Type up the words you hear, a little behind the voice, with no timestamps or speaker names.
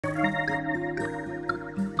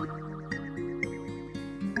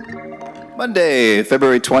Monday,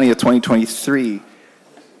 February 20th, 2023.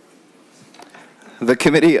 The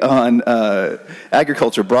Committee on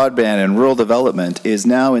Agriculture, Broadband, and Rural Development is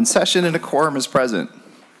now in session and a quorum is present.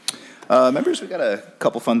 Members, we've got a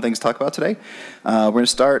couple fun things to talk about today. We're going to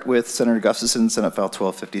start with Senator Gustafson, Senate File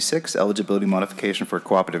 1256, Eligibility Modification for a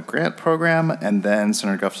Cooperative Grant Program, and then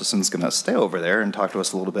Senator Gustafson's going to stay over there and talk to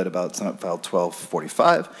us a little bit about Senate File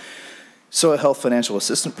 1245, Soil Health Financial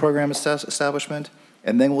Assistance Program establishment,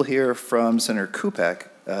 and then we'll hear from Senator Kupek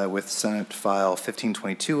with Senate File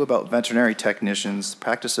 1522 about veterinary technicians,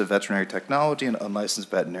 practice of veterinary technology, and unlicensed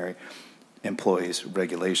veterinary employees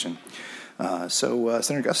regulation.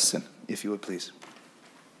 Senator Gustafson, if you would please.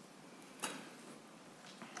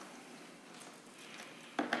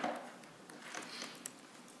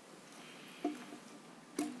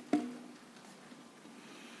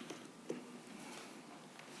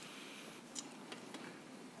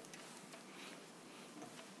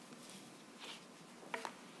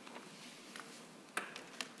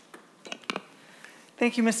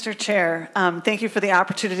 Thank you, Mr. Chair. Thank you for the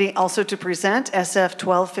opportunity also to present SF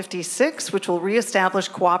 1256, which will reestablish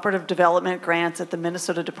cooperative development grants at the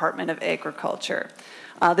Minnesota Department of Agriculture.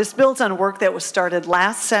 This builds on work that was started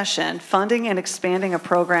last session, funding and expanding a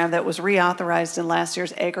program that was reauthorized in last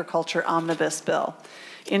year's Agriculture Omnibus Bill.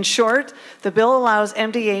 In short, the bill allows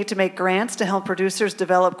MDA to make grants to help producers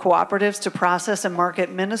develop cooperatives to process and market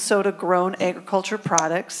Minnesota-grown agriculture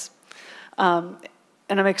products.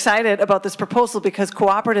 And I'm excited about this proposal because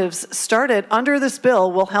cooperatives started under this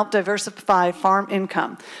bill will help diversify farm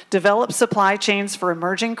income, develop supply chains for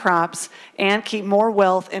emerging crops, and keep more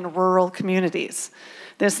wealth in rural communities.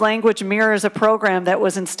 This language mirrors a program that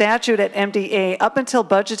was in statute at MDA up until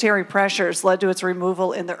budgetary pressures led to its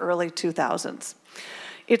removal in the early 2000s.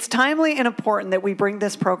 It's timely and important that we bring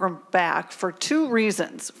this program back for two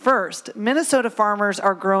reasons. First, Minnesota farmers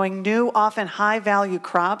are growing new, often high-value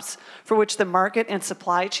crops for which the market and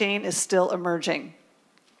supply chain is still emerging.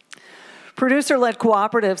 Producer-led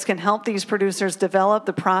cooperatives can help these producers develop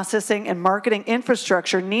the processing and marketing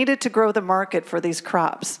infrastructure needed to grow the market for these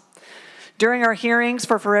crops. During our hearings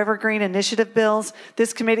for Forever Green Initiative bills,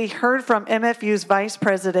 this committee heard from MFU's Vice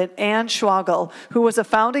President, Ann Schwagel, who was a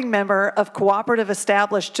founding member of cooperative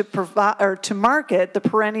established to market the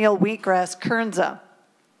perennial wheatgrass Kernza.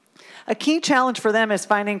 A key challenge for them is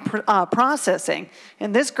finding processing,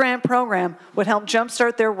 and this grant program would help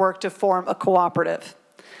jumpstart their work to form a cooperative.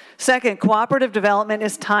 Second, cooperative development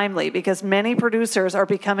is timely because many producers are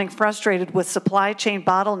becoming frustrated with supply chain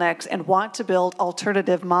bottlenecks and want to build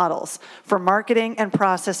alternative models for marketing and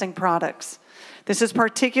processing products. This is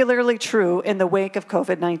particularly true in the wake of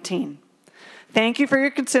COVID-19. Thank you for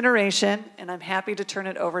your consideration, and I'm happy to turn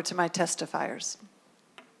it over to my testifiers.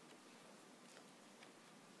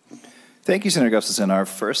 Thank you, Senator Gustafson. Our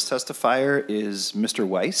first testifier is Mr.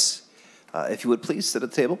 Weiss. If you would please sit at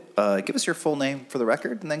the table, give us your full name for the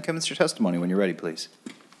record, and then give us your testimony when you're ready, please.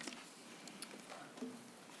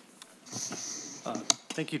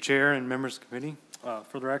 Thank you, Chair and members of the committee.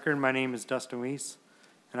 For the record, my name is Dustin Weiss,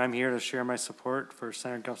 and I'm here to share my support for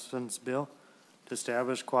Senator Gustafson's bill to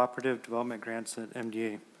establish cooperative development grants at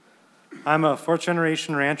MDA. I'm a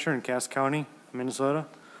fourth-generation rancher in Cass County, Minnesota,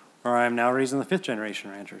 where I am now raising the fifth-generation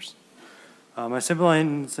ranchers. My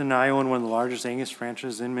siblings and I own one of the largest Angus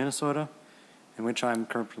ranches in Minnesota, in which I'm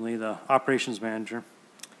currently the operations manager.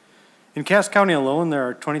 In Cass County alone, there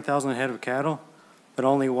are 20,000 head of cattle, but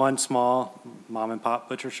only one small mom-and-pop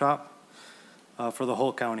butcher shop for the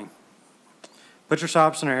whole county. Butcher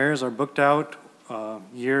shops in our areas are booked out a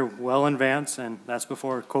year well in advance, and that's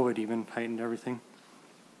before COVID even heightened everything.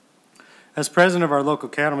 As president of our local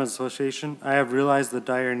cattlemen's association, I have realized the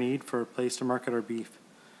dire need for a place to market our beef.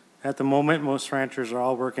 At the moment, most ranchers are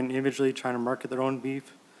all working individually trying to market their own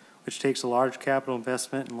beef, which takes a large capital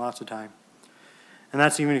investment and lots of time. And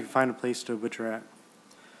that's even if you find a place to butcher at.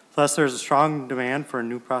 Thus, there's a strong demand for a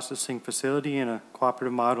new processing facility, and a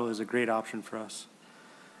cooperative model is a great option for us.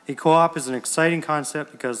 A co-op is an exciting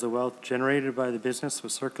concept because the wealth generated by the business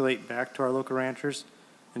will circulate back to our local ranchers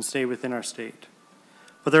and stay within our state.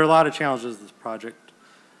 But there are a lot of challenges with this project.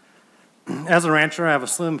 As a rancher, I have a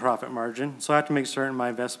slim profit margin, so I have to make certain my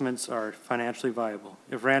investments are financially viable.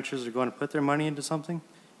 If ranchers are going to put their money into something,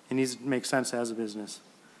 it needs to make sense as a business.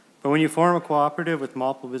 But when you form a cooperative with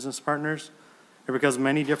multiple business partners, there becomes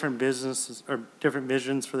many different businesses or different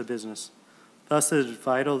visions for the business. Thus, it is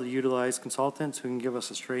vital to utilize consultants who can give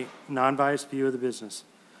us a straight, non-biased view of the business.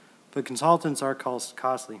 But consultants are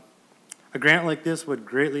costly. A grant like this would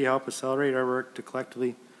greatly help accelerate our work to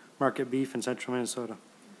collectively market beef in central Minnesota.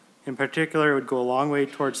 In particular, it would go a long way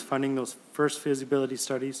towards funding those first feasibility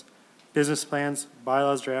studies, business plans,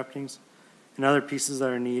 bylaws draftings, and other pieces that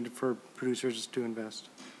are needed for producers to invest.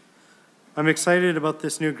 I'm excited about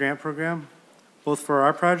this new grant program, both for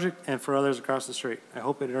our project and for others across the strait. I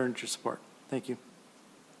hope it earns your support. Thank you.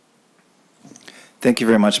 Thank you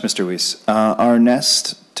very much, Mr. Weiss. Our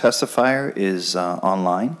next testifier is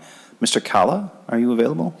online. Mr. Kala, are you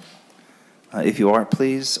available? If you are,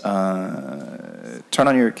 please turn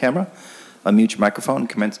on your camera, unmute your microphone,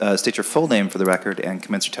 state your full name for the record, and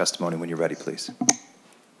commence your testimony when you're ready, please.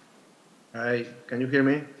 Hi, can you hear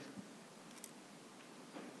me?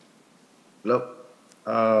 Hello?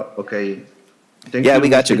 Okay. Thank you, we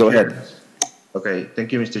got you. Mr. Go Chair. ahead. Okay,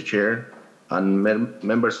 thank you, Mr. Chair, and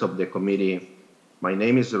members of the committee. My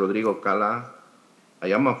name is Rodrigo Cala. I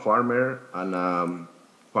am a farmer and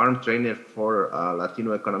farm trainer for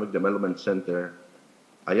Latino Economic Development Center.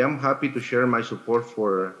 I am happy to share my support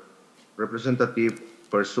for Representative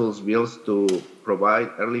Purcell's bills to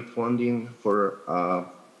provide early funding for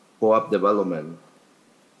co-op development.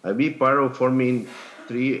 I've been part of forming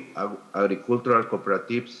 3 agricultural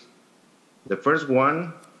cooperatives. The first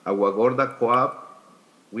one, Aguagorda Co-op,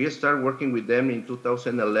 we started working with them in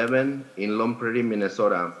 2011 in Lone Prairie,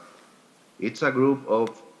 Minnesota. It's a group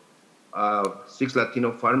of 6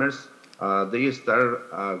 Latino farmers. They start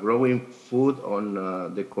growing food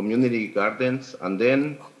on the community gardens, and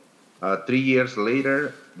then 3 years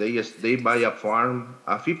later, they buy a farm,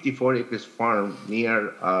 a 54 acres farm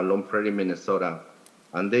near Lone Prairie, Minnesota,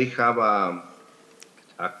 and they have a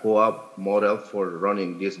co-op model for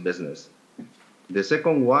running this business. The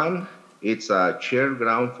second one, it's a shared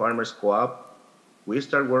ground farmers co-op. We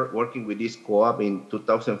started working with this co-op in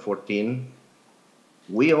 2014.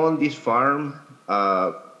 We own this farm.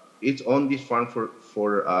 It's on this farm for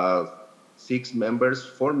 6 members.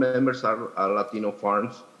 4 members are Latino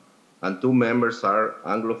farms, and 2 members are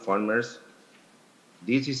Anglo farmers.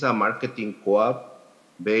 This is a marketing co-op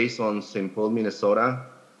based on St. Paul, Minnesota,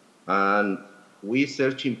 and we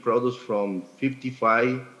searching produce from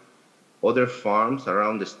 55 other farms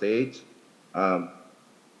around the state.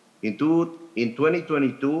 In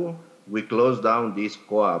 2022, we closed down this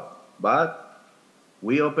co-op, but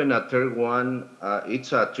we opened a third one.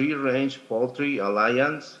 It's a 3-range poultry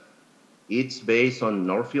alliance. It's based on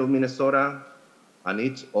Northfield, Minnesota, and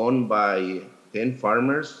it's owned by 10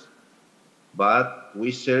 farmers. But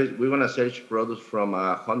we want to search produce from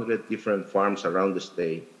 100 different farms around the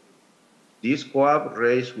state. This co-op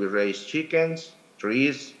we raise chickens,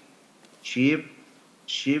 trees, sheep,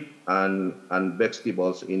 and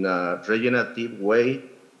vegetables in a regenerative way,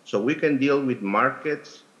 so we can deal with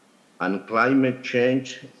markets and climate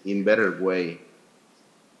change in better way.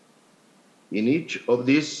 In each of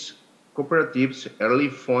these cooperatives, early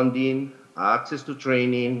funding, access to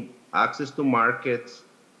training, access to markets,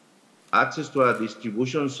 access to a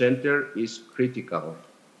distribution center is critical.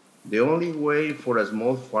 The only way for a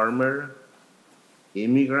small farmer,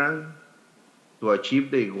 immigrant, to achieve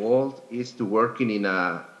the goal is to working in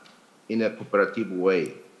a cooperative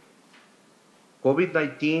way.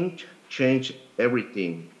 COVID-19 changed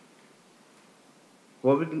everything.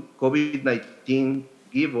 COVID-19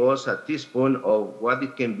 give us a teaspoon of what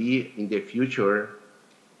it can be in the future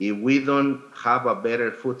if we don't have a better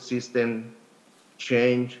food system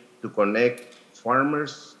change to connect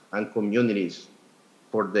farmers and communities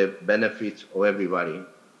for the benefits of everybody.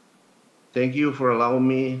 Thank you for allowing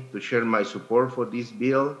me to share my support for this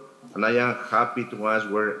bill, and I am happy to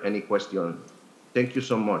answer any question. Thank you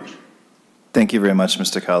so much. Thank you very much,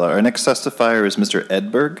 Mr. Kala. Our next testifier is Mr.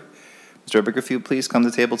 Edberg. Mr. Edberg, if you please come to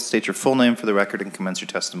the table to state your full name for the record and commence your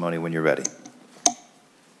testimony when you're ready.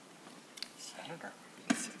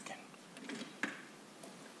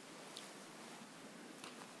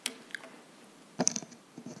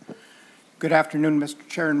 Good afternoon, Mr.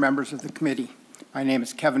 Chair and members of the committee. My name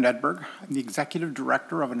is Kevin Edberg. I'm the executive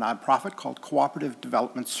director of a nonprofit called Cooperative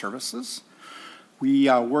Development Services. We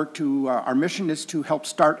our mission is to help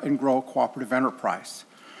start and grow a cooperative enterprise.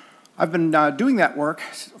 I've been doing that work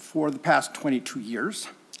for the past 22 years.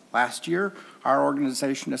 Last year, our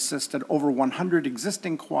organization assisted over 100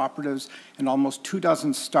 existing cooperatives and almost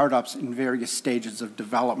 24 startups in various stages of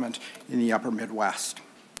development in the upper Midwest.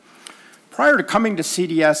 Prior to coming to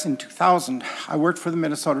CDS in 2000, I worked for the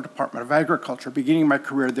Minnesota Department of Agriculture, beginning my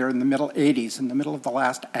career there in the middle 80s, in the middle of the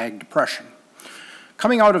last ag depression.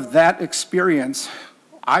 Coming out of that experience,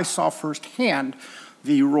 I saw firsthand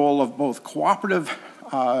the role of both cooperative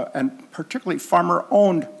and particularly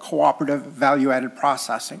farmer-owned cooperative value-added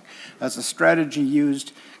processing as a strategy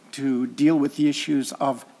used to deal with the issues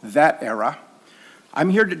of that era. I'm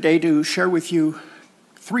here today to share with you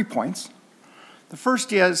 3 points. The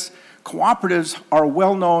first is cooperatives are a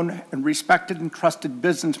well-known and respected and trusted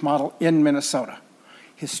business model in Minnesota.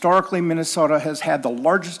 Historically, Minnesota has had the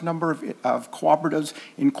largest number of cooperatives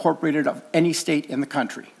incorporated of any state in the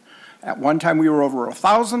country. At one time, we were over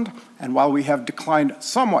 1,000, and while we have declined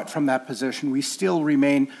somewhat from that position, we still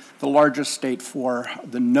remain the largest state for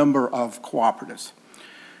the number of cooperatives.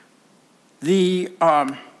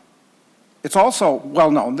 It's also well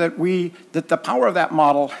known that the power of that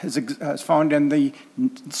model is found in the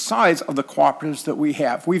size of the cooperatives that we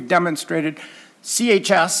have. We've demonstrated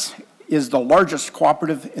CHS is the largest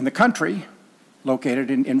cooperative in the country, located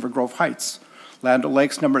in Inver Grove Heights. Land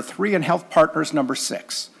O'Lakes number 3 and Health Partners number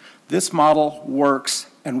 6. This model works,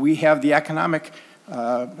 and we have the economic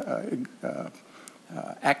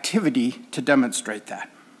activity to demonstrate that.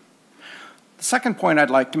 The second point I'd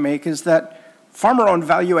like to make is that farmer-owned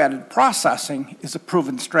value-added processing is a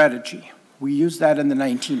proven strategy. We used that in the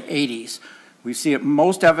 1980s. We see it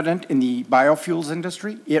most evident in the biofuels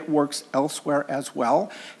industry. It works elsewhere as well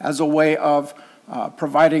as a way of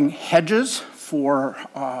providing hedges for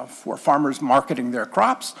farmers marketing their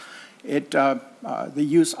crops. The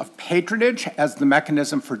use of patronage as the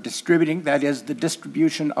mechanism for distributing, that is the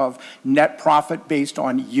distribution of net profit based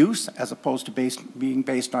on use as opposed to being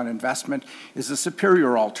based on investment, is a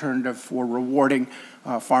superior alternative for rewarding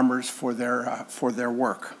farmers for their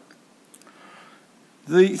work.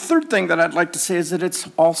 The third thing that I'd like to say is that it's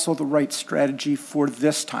also the right strategy for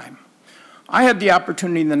this time. I had the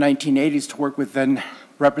opportunity in the 1980s to work with then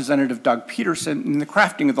Representative Doug Peterson in the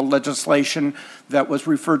crafting of the legislation that was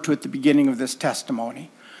referred to at the beginning of this testimony.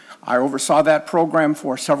 I oversaw that program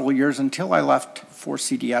for several years until I left for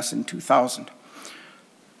CDS in 2000.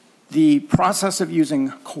 The process of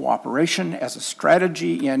using cooperation as a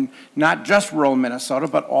strategy in not just rural Minnesota,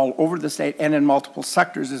 but all over the state and in multiple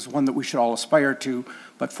sectors is one that we should all aspire to.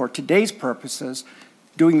 But for today's purposes,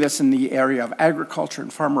 doing this in the area of agriculture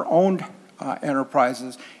and farmer-owned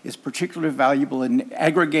enterprises is particularly valuable in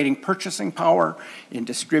aggregating purchasing power, in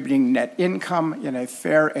distributing net income in a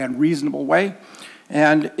fair and reasonable way,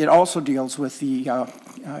 and it also deals with the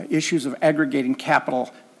issues of aggregating capital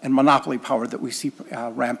and monopoly power that we see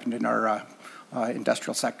rampant in our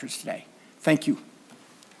industrial sectors today. Thank you.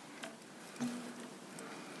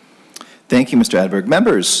 Thank you, Mr. Adberg.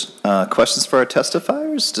 Members, questions for our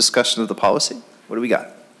testifiers? Discussion of the policy? What do we got?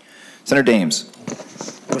 Senator Dames.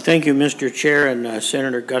 Well, thank you, Mr. Chair, and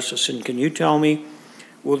Senator Gustafson. Can you tell me,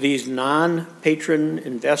 will these non-patron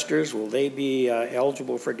investors, will they be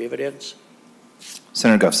eligible for dividends?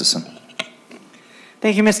 Senator Gustafson.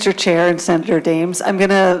 Thank you, Mr. Chair and Senator Dames. I'm going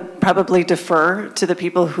to probably defer to the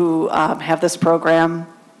people who have this program,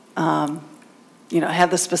 have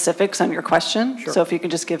the specifics on your question. Sure. So if you can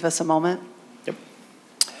just give us a moment. Yep.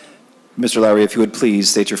 Mr. Lowry, if you would please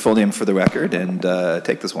state your full name for the record and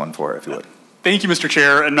take this one for, if you would. Thank you, Mr.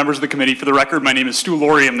 Chair and members of the committee. For the record, my name is Stu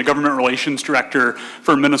Lowry. I'm the Government Relations Director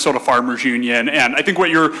for Minnesota Farmers Union. And I think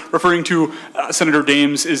what you're referring to, Senator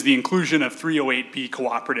Dames, is the inclusion of 308B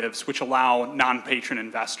cooperatives, which allow non-patron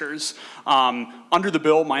investors. Under the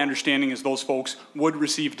bill, my understanding is those folks would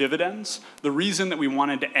receive dividends. The reason that we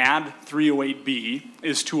wanted to add 308B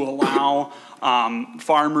is to allow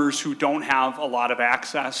farmers who don't have a lot of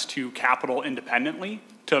access to capital independently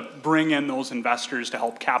to bring in those investors to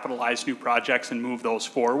help capitalize new projects and move those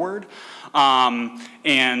forward.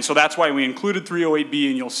 And so that's why we included 308B,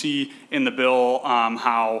 and you'll see in the bill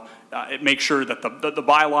how it makes sure that the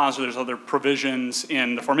bylaws, or there's other provisions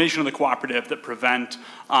in the formation of the cooperative that prevent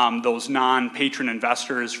those non-patron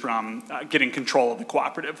investors from getting control of the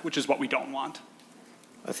cooperative, which is what we don't want.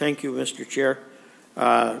 Thank you, Mr. Chair.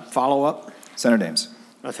 Follow up? Senator Dames.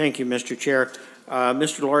 Thank you, Mr. Chair.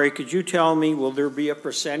 Mr. Lowry, could you tell me, will there be a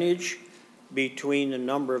percentage between the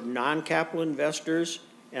number of non-capital investors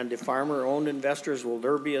and the farmer-owned investors? Will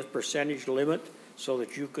there be a percentage limit so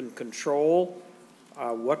that you can control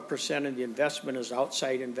what percent of the investment is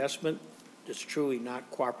outside investment that's truly not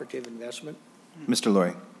cooperative investment? Mr.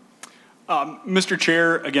 Lowry. Mr.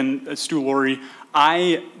 Chair, again, Stu Lowry,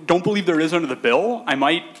 I don't believe there is under the bill. I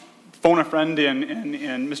might phone a friend in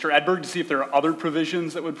Mr. Edberg to see if there are other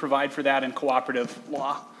provisions that would provide for that in cooperative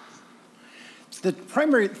law. The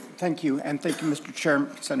primary, thank you, and thank you, Mr. Chair,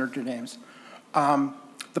 Senator Dames.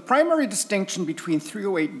 The primary distinction between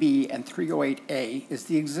 308B and 308A is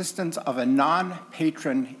the existence of a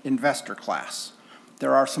non-patron investor class.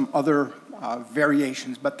 There are some other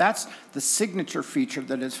variations, but that's the signature feature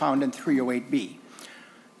that is found in 308B.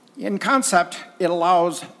 In concept, it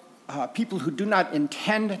allows people who do not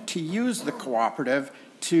intend to use the cooperative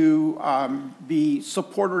to be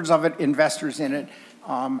supporters of it, investors in it,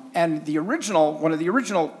 And one of the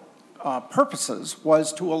original purposes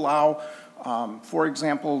was to allow, for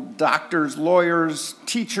example, doctors, lawyers,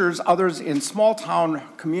 teachers, others in small town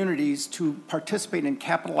communities to participate in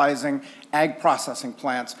capitalizing ag processing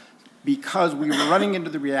plants, because we were running into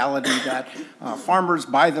the reality that farmers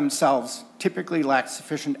by themselves typically lack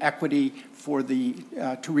sufficient equity for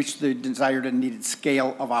to reach the desired and needed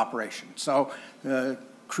scale of operation. So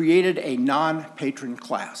created a non-patron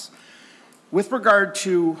class. With regard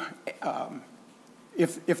to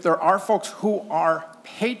if there are folks who are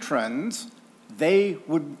patrons, they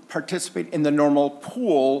would participate in the normal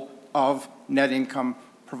pool of net income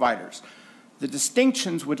providers. The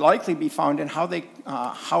distinctions would likely be found in how the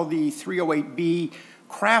 308B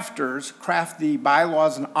crafters craft the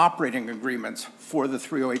bylaws and operating agreements for the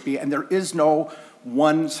 308B, and there is no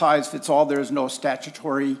one size fits all. There is no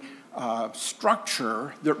statutory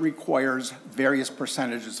structure that requires various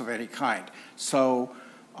percentages of any kind. So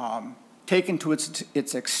taken to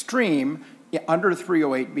its extreme, under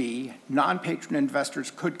 308B, non-patron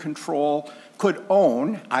investors could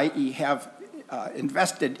own, i.e. have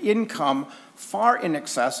invested income far in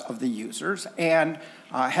excess of the users and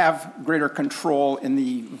have greater control in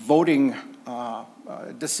the voting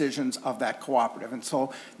decisions of that cooperative. And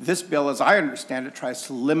so this bill, as I understand it, tries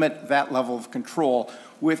to limit that level of control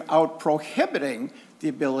without prohibiting the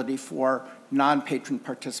ability for non-patron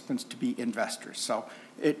participants to be investors. So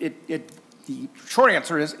the short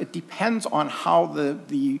answer is it depends on how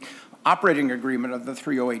the operating agreement of the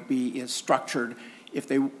 308B is structured. If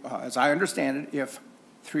they, as I understand it, if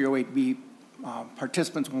 308B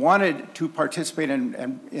participants wanted to participate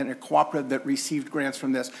in a cooperative that received grants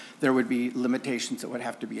from this, there would be limitations that would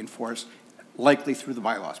have to be enforced, likely through the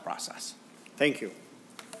bylaws process. Thank you.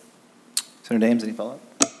 Senator Dames, any follow-up?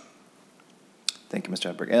 Thank you,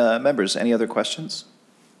 Mr. Edberg. Members, any other questions?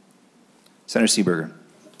 Senator Seeberger.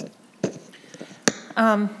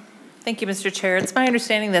 Thank you, Mr. Chair. It's my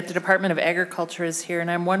understanding that the Department of Agriculture is here, and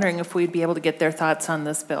I'm wondering if we'd be able to get their thoughts on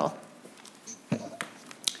this bill.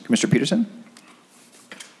 Commissioner Peterson?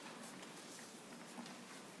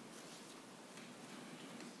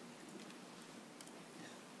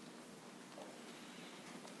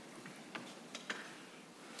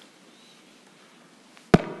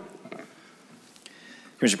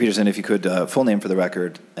 Commissioner Peterson, if you could, full name for the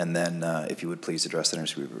record, and then if you would please address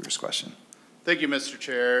Senator Seeberger's question. Thank you, Mr.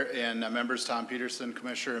 Chair, and members. Tom Peterson,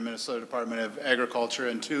 Commissioner in Minnesota Department of Agriculture,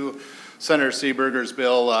 and to Senator Seeberger's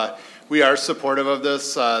bill. We are supportive of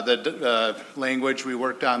this. The language we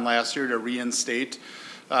worked on last year to reinstate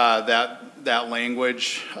that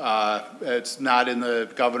language. It's not in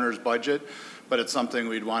the governor's budget, but it's something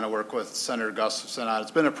we'd want to work with Senator Gustafson on.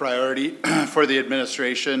 It's been a priority for the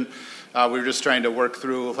administration. We were just trying to work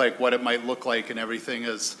through like what it might look like and everything.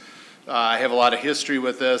 Is I have a lot of history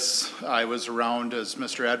with this. I was around, as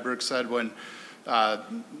Mr. Edberg said, when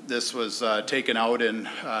this was taken out in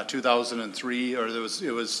 2003, or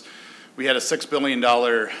we had a $6 billion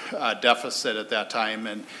deficit at that time,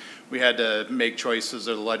 and we had to make choices,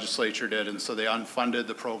 or the legislature did, and so they unfunded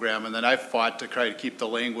the program. And then I fought to try to keep the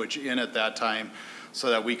language in at that time so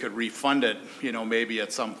that we could refund it, maybe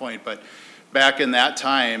at some point. But back in that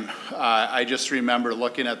time, I just remember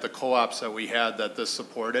looking at the co-ops that we had that this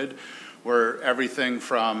supported, were everything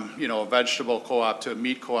from, a vegetable co-op to a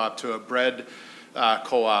meat co-op to a bread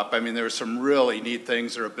co-op. I mean, there were some really neat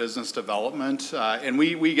things that are business development. And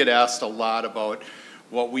we get asked a lot about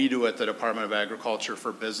what we do at the Department of Agriculture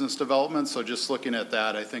for business development. So just looking at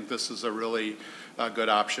that, I think this is a really good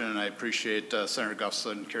option, and I appreciate Senator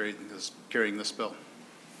Gustafson carrying this bill.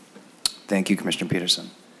 Thank you, Commissioner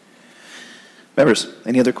Peterson. Members,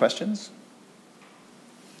 any other questions?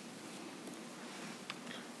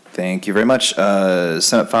 Thank you very much.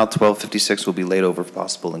 Senate File 1256 will be laid over for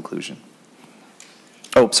possible inclusion.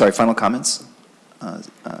 Oh, sorry, final comments?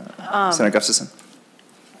 Senator Gustafson.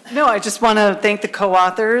 No, I just want to thank the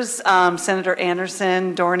co-authors, Senator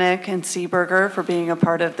Anderson, Dornick, and Seeberger, for being a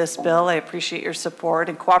part of this bill. I appreciate your support.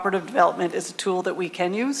 And cooperative development is a tool that we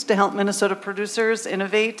can use to help Minnesota producers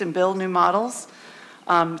innovate and build new models.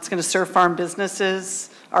 It's going to serve farm businesses,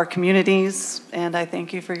 our communities, and I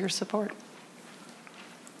thank you for your support.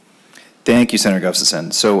 Thank you, Senator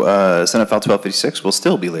Gustafson. So Senate File 1256 will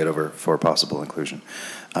still be laid over for possible inclusion.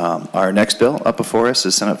 Our next bill up before us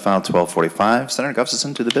is Senate File 1245. Senator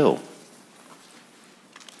Gustafson to the bill.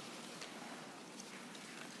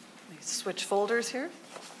 Switch folders here.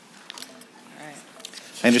 All right.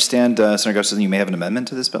 I understand, Senator Gustafson, you may have an amendment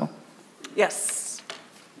to this bill? Yes.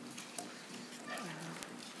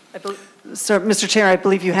 Sir, Mr. Chair, I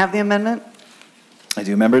believe you have the amendment. I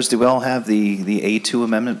do. Members, do we all have the A2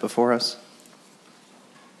 amendment before us?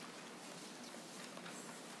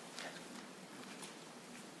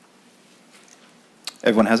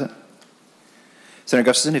 Everyone has it? Senator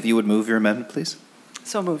Gustafson, if you would move your amendment, please.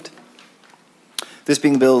 So moved. This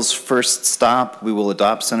being the bill's first stop, we will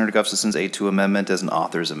adopt Senator Gustafson's A2 amendment as an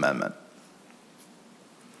author's amendment.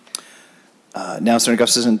 Now, Senator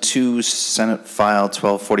Gustafson, to Senate File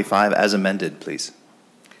 1245 as amended, please.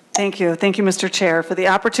 Thank you. Thank you, Mr. Chair, for the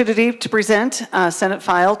opportunity to present Senate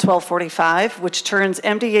File 1245, which turns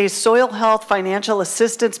MDA's Soil Health Financial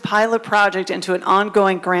Assistance Pilot Project into an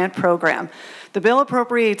ongoing grant program. The bill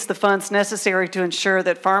appropriates the funds necessary to ensure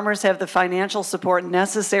that farmers have the financial support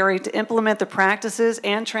necessary to implement the practices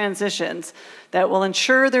and transitions that will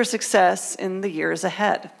ensure their success in the years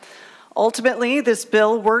ahead. Ultimately, this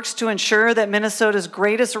bill works to ensure that Minnesota's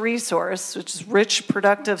greatest resource, which is rich,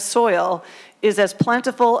 productive soil, is as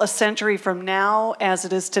plentiful a century from now as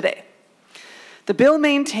it is today. The bill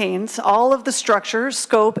maintains all of the structure,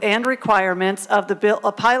 scope, and requirements of the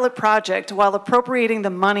pilot project while appropriating the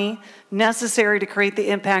money necessary to create the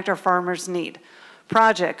impact our farmers need.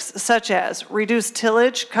 Projects such as reduced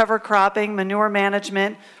tillage, cover cropping, manure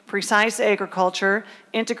management, precise agriculture,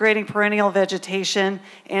 integrating perennial vegetation,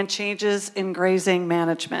 and changes in grazing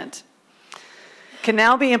management can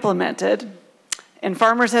now be implemented, and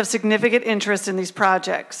farmers have significant interest in these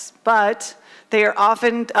projects, but they are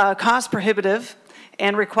often cost prohibitive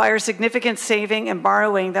and require significant saving and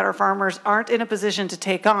borrowing that our farmers aren't in a position to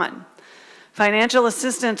take on. Financial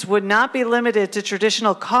assistance would not be limited to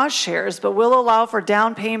traditional cost shares, but will allow for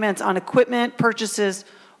down payments on equipment purchases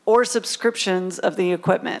or subscriptions of the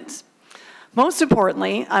equipment. Most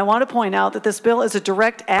importantly, I want to point out that this bill is a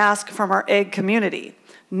direct ask from our ag community.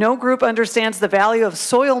 No group understands the value of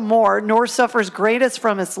soil more nor suffers greatest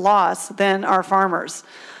from its loss than our farmers.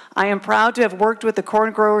 I am proud to have worked with the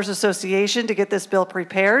Corn Growers Association to get this bill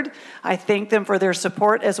prepared. I thank them for their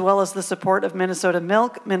support as well as the support of Minnesota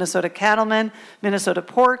Milk, Minnesota Cattlemen, Minnesota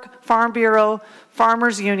Pork, Farm Bureau,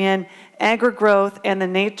 Farmers Union, Agri-Growth, and the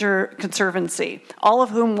Nature Conservancy, all of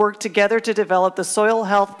whom worked together to develop the Soil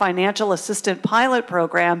Health Financial Assistance Pilot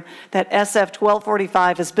Program that SF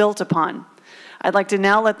 1245 is built upon. I'd like to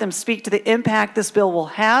now let them speak to the impact this bill will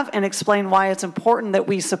have and explain why it's important that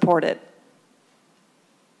we support it.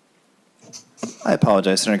 I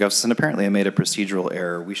apologize, Senator Gustafson. Apparently I made a procedural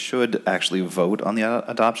error. We should actually vote on the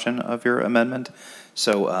adoption of your amendment.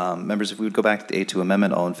 So, members, if we would go back to the A2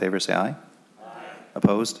 amendment, all in favor say aye. Aye.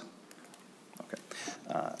 Opposed? Okay.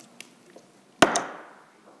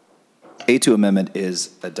 A2 amendment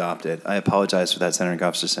is adopted. I apologize for that, Senator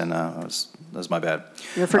Gustafson. That was my bad.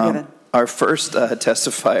 You're forgiven. Our first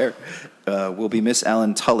testifier will be Ms.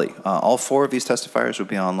 Allen Tully. All four of these testifiers will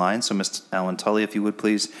be online, so Ms. Allen Tully, if you would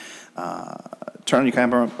please turn on your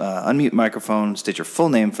camera, unmute your microphone, state your full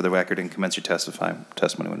name for the record, and commence your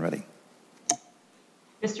testimony when ready.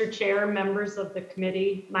 Mr. Chair, members of the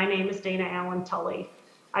committee, my name is Dana Allen Tully.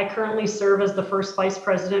 I currently serve as the first vice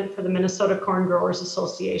president for the Minnesota Corn Growers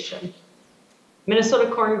Association. Minnesota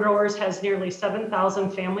Corn Growers has nearly 7,000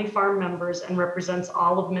 family farm members and represents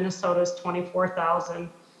all of Minnesota's 24,000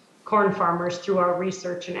 corn farmers through our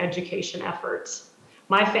research and education efforts.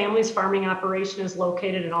 My family's farming operation is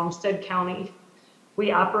located in Olmsted County.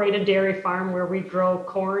 We operate a dairy farm where we grow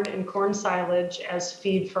corn and corn silage as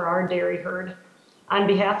feed for our dairy herd. On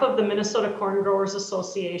behalf of the Minnesota Corn Growers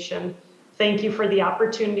Association, thank you for the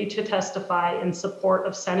opportunity to testify in support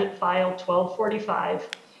of Senate File 1245,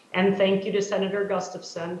 and thank you to Senator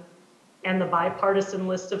Gustafson and the bipartisan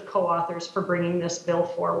list of co-authors for bringing this bill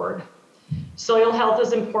forward. Soil health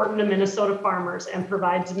is important to Minnesota farmers and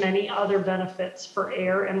provides many other benefits for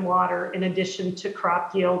air and water in addition to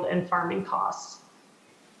crop yield and farming costs.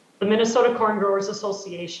 The Minnesota Corn Growers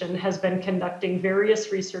Association has been conducting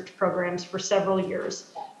various research programs for several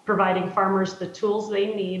years, providing farmers the tools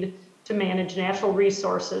they need to manage natural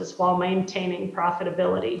resources while maintaining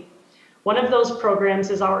profitability. One of those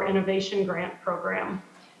programs is our Innovation Grant Program.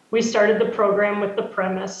 We started the program with the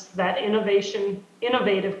premise that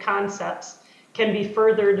innovative concepts can be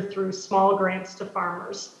furthered through small grants to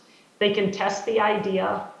farmers. They can test the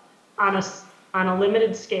idea on a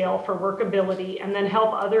limited scale for workability and then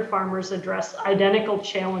help other farmers address identical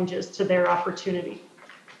challenges to their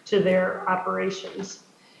operations.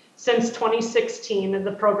 Since 2016,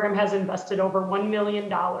 the program has invested over $1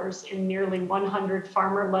 million in nearly 100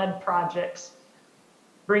 farmer-led projects,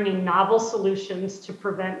 bringing novel solutions to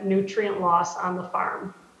prevent nutrient loss on the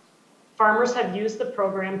farm. Farmers have used the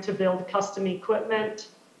program to build custom equipment,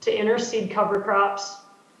 to interseed cover crops,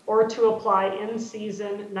 or to apply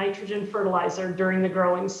in-season nitrogen fertilizer during the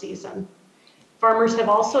growing season. Farmers have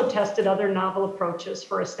also tested other novel approaches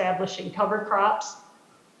for establishing cover crops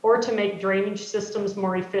or to make drainage systems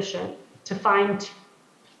more efficient, to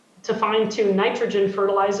to fine-tune nitrogen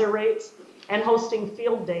fertilizer rates, and hosting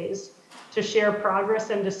field days to share progress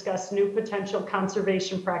and discuss new potential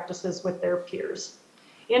conservation practices with their peers.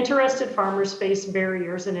 Interested farmers face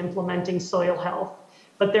barriers in implementing soil health,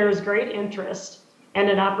 but there is great interest and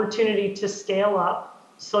an opportunity to scale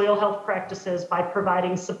up soil health practices by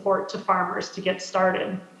providing support to farmers to get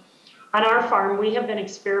started. On our farm, we have been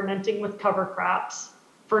experimenting with cover crops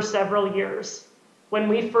for several years. When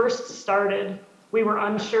we first started, we were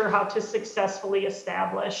unsure how to successfully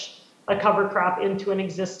establish a cover crop into an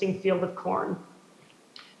existing field of corn.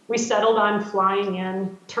 We settled on flying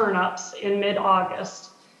in turnips in mid-August.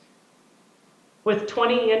 With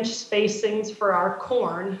 20-inch spacings for our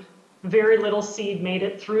corn, very little seed made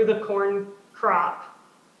it through the corn crop,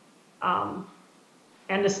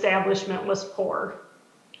 and establishment was poor.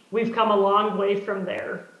 We've come a long way from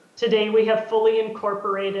there. Today, we have fully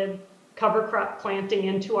incorporated cover crop planting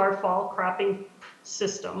into our fall cropping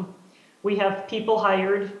system. We have people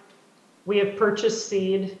hired, we have purchased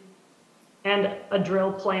seed, and a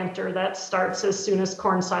drill planter that starts as soon as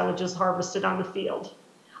corn silage is harvested on the field.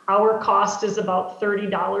 Our cost is about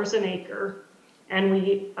 $30 an acre, and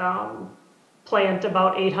we plant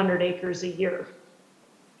about 800 acres a year.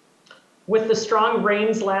 With the strong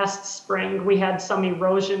rains last spring, we had some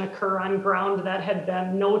erosion occur on ground that had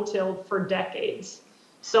been no-tilled for decades.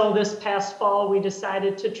 So this past fall, we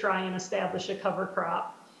decided to try and establish a cover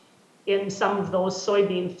crop in some of those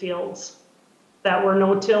soybean fields that were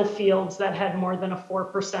no-till fields that had more than a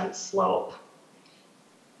 4% slope.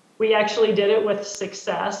 We actually did it with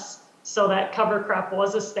success, so that cover crop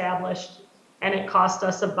was established, and it cost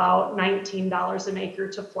us about $19 an acre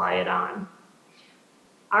to fly it on.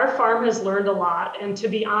 Our farm has learned a lot, and to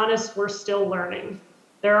be honest, we're still learning.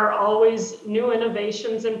 There are always new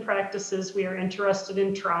innovations and practices we are interested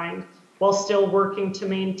in trying while still working to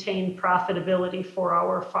maintain profitability for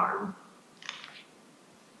our farm.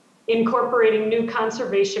 Incorporating new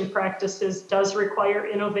conservation practices does require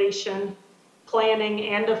innovation, planning,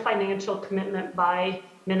 and a financial commitment by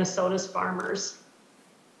Minnesota's farmers.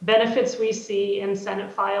 Benefits we see in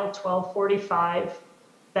Senate File 1245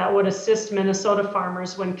 that would assist Minnesota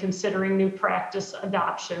farmers when considering new practice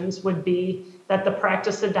adoptions would be that the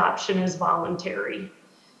practice adoption is voluntary,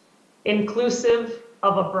 inclusive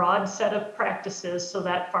of a broad set of practices so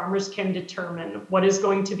that farmers can determine what is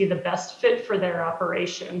going to be the best fit for their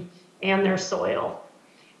operation and their soil,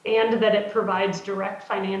 and that it provides direct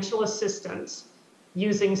financial assistance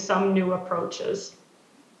using some new approaches.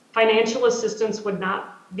 Financial assistance would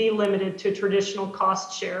not be limited to traditional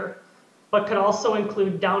cost share, but could also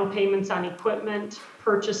include down payments on equipment,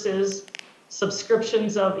 purchases,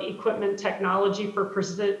 subscriptions of equipment technology for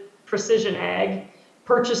precision ag,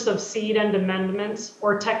 purchase of seed and amendments,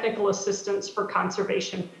 or technical assistance for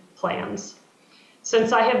conservation plans.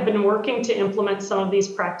 Since I have been working to implement some of these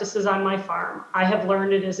practices on my farm, I have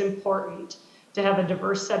learned it is important to have a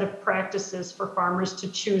diverse set of practices for farmers to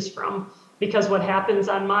choose from, because what happens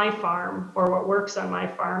on my farm or what works on my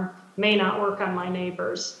farm may not work on my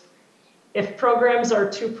neighbors. If programs are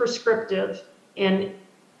too prescriptive in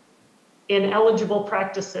eligible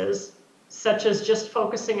practices, such as just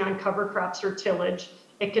focusing on cover crops or tillage,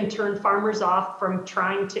 it can turn farmers off from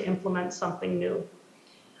trying to implement something new.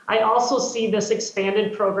 I also see this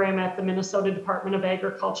expanded program at the Minnesota Department of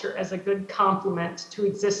Agriculture as a good complement to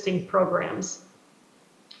existing programs,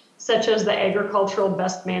 such as the Agricultural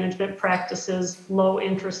Best Management Practices Low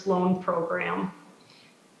Interest Loan Program,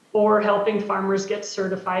 or helping farmers get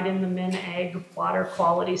certified in the MinAg Water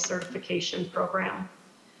Quality Certification Program.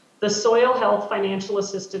 The Soil Health Financial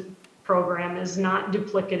Assistance Program is not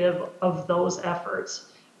duplicative of those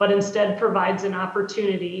efforts, but instead provides an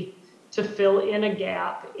opportunity to fill in a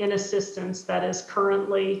gap in assistance that is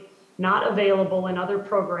currently not available in other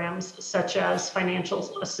programs, such as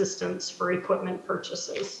financial assistance for equipment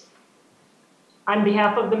purchases. On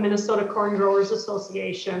behalf of the Minnesota Corn Growers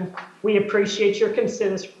Association, we appreciate your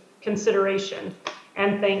consideration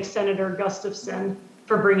and thank Senator Gustafson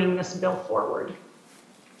for bringing this bill forward.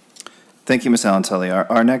 Thank you, Ms. Allen Tully.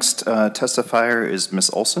 Our next testifier is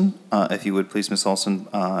Ms. Olson. If you would please, Ms. Olson,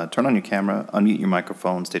 turn on your camera, unmute your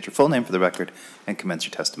microphone, state your full name for the record, and commence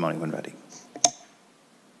your testimony when ready.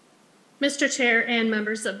 Mr. Chair and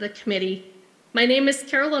members of the committee, my name is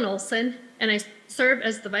Carolyn Olson, and I serve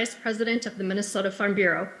as the Vice President of the Minnesota Farm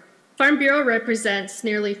Bureau. Farm Bureau represents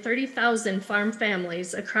nearly 30,000 farm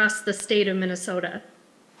families across the state of Minnesota.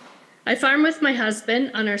 I farm with my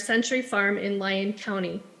husband on our Century Farm in Lyon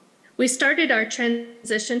County. We started our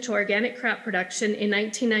transition to organic crop production in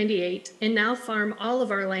 1998 and now farm all of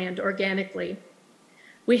our land organically.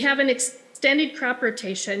 We have an standing crop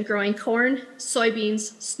rotation growing corn,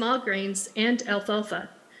 soybeans, small grains, and alfalfa.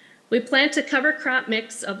 We plant a cover crop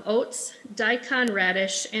mix of oats, daikon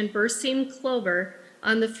radish, and berseem clover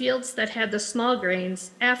on the fields that have the small grains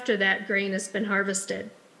after that grain has been harvested.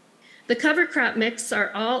 The cover crop mix are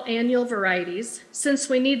all annual varieties since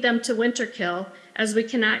we need them to winter kill as we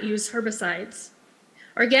cannot use herbicides.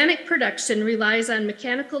 Organic production relies on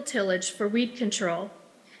mechanical tillage for weed control.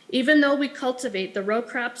 Even though we cultivate the row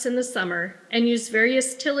crops in the summer and use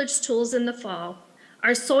various tillage tools in the fall,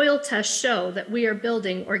 our soil tests show that we are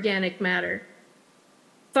building organic matter.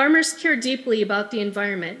 Farmers care deeply about the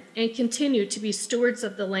environment and continue to be stewards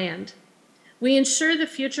of the land. We ensure the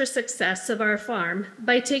future success of our farm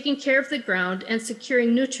by taking care of the ground and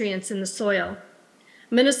securing nutrients in the soil.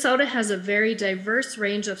 Minnesota has a very diverse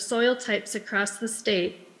range of soil types across the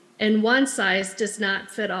state, and one size does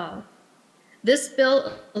not fit all. This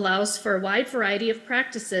bill allows for a wide variety of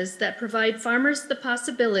practices that provide farmers the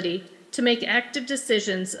possibility to make active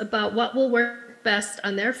decisions about what will work best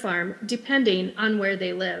on their farm depending on where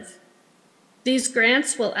they live. These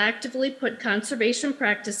grants will actively put conservation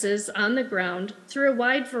practices on the ground through a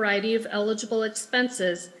wide variety of eligible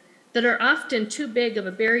expenses that are often too big of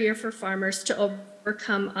a barrier for farmers to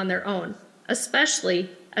overcome on their own,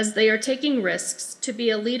 especially as they are taking risks to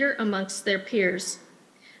be a leader amongst their peers.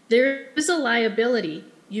 There is a liability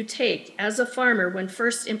you take as a farmer when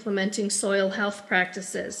first implementing soil health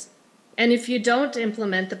practices. And if you don't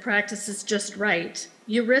implement the practices just right,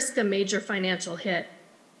 you risk a major financial hit.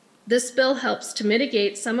 This bill helps to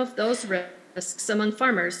mitigate some of those risks among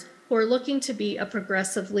farmers who are looking to be a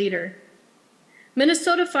progressive leader.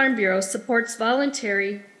 Minnesota Farm Bureau supports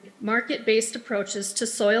voluntary, market-based approaches to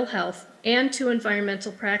soil health and to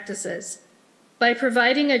environmental practices. By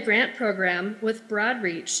providing a grant program with broad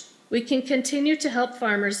reach, we can continue to help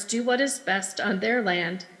farmers do what is best on their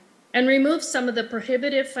land and remove some of the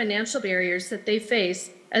prohibitive financial barriers that they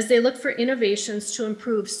face as they look for innovations to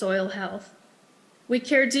improve soil health. We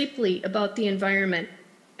care deeply about the environment,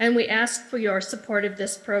 and we ask for your support of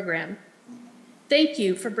this program. Thank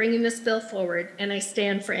you for bringing this bill forward, and I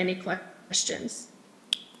stand for any questions.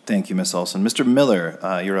 Thank you, Ms. Olson. Mr. Miller,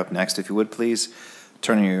 you're up next. If you would, please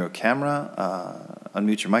turn on your camera,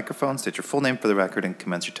 unmute your microphone, state your full name for the record, and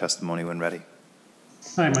commence your testimony when ready.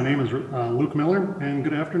 Hi, my name is Luke Miller, and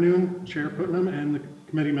good afternoon, Chair Putnam and the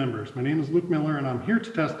committee members. My name is Luke Miller, and I'm here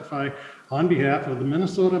to testify on behalf of the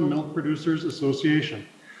Minnesota Milk Producers Association.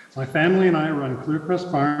 My family and I run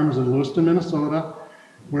Clearcrest Farms in Lewiston, Minnesota,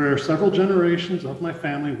 where several generations of my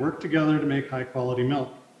family work together to make high-quality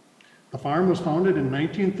milk. The farm was founded in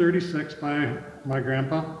 1936 by my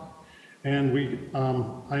grandpa, and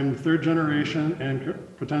I'm the third generation and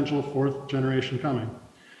potential fourth generation coming.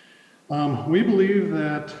 We believe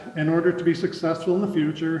that in order to be successful in the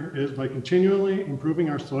future is by continually improving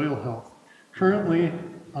our soil health, currently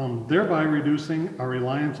thereby reducing our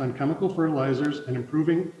reliance on chemical fertilizers and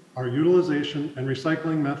improving our utilization and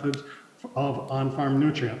recycling methods of on-farm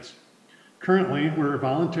nutrients. Currently, we're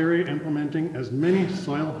voluntarily implementing as many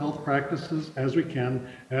soil health practices as we can,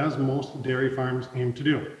 as most dairy farms aim to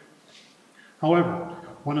do. However,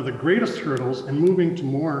 one of the greatest hurdles in moving to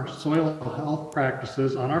more soil health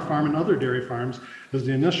practices on our farm and other dairy farms is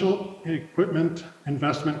the initial equipment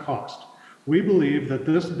investment cost. We believe that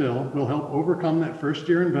this bill will help overcome that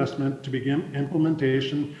first-year investment to begin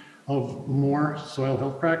implementation of more soil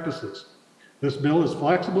health practices. This bill is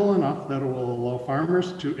flexible enough that it will allow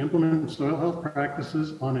farmers to implement soil health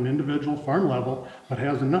practices on an individual farm level, but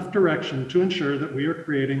has enough direction to ensure that we are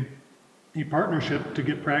creating a partnership to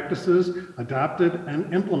get practices adopted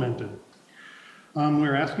and implemented.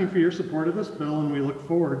 We're asking for your support of this bill, and we look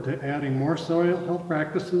forward to adding more soil health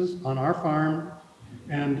practices on our farm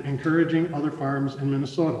and encouraging other farms in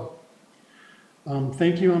Minnesota.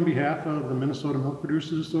 Thank you on behalf of the Minnesota Milk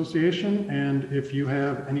Producers Association, and if you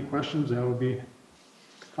have any questions, that would be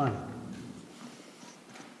fine.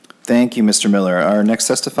 Thank you, Mr. Miller. Our next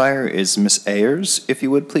testifier is Ms. Ayers, if you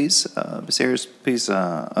would, please. Ms. Ayers, please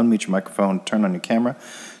unmute your microphone, turn on your camera,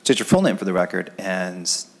 state your full name for the record, and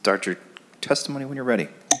start your testimony when you're ready.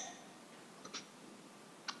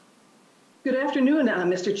 Good afternoon,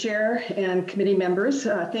 Mr. Chair and committee members.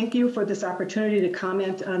 Thank you for this opportunity to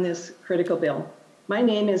comment on this critical bill. My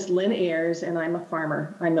name is Lynn Ayers, and I'm a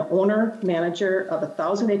farmer. I'm the owner-manager of a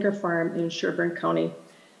 1,000-acre farm in Sherburne County.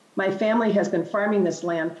 My family has been farming this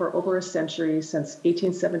land for over a century, since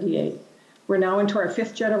 1878. We're now into our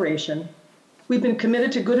 5th generation. We've been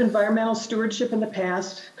committed to good environmental stewardship in the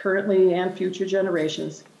past, currently, and future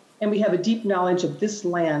generations. And we have a deep knowledge of this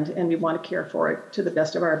land, and we want to care for it to the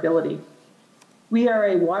best of our ability. We are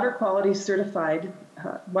a water quality certified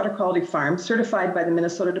quality farm certified by the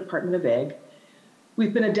Minnesota Department of Ag.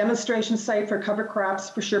 We've been a demonstration site for cover crops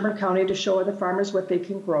for Sherburne County to show other farmers what they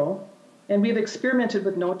can grow. And we've experimented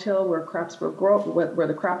with no-till where crops will grow, where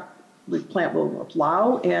the crop we plant will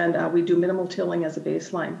plow, and we do minimal tilling as a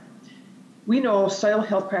baseline. We know soil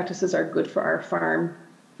health practices are good for our farm,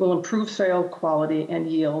 will improve soil quality and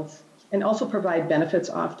yields, and also provide benefits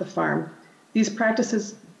off the farm. These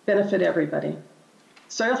practices benefit everybody.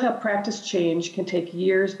 Soil health practice change can take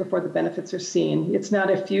years before the benefits are seen. It's not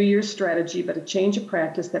a few years strategy, but a change of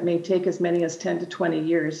practice that may take as many as 10 to 20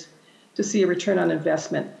 years to see a return on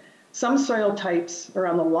investment. Some soil types are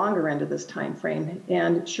on the longer end of this time frame,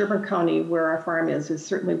 and Sherburne County, where our farm is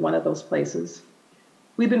certainly one of those places.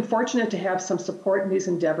 We've been fortunate to have some support in these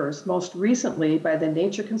endeavors, most recently by the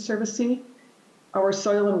Nature Conservancy, our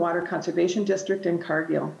Soil and Water Conservation District, and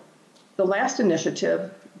Cargill. The last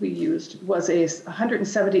initiative we used was a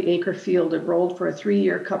 170-acre field enrolled for a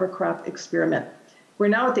 3-year cover crop experiment. We're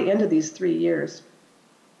now at the end of these 3 years.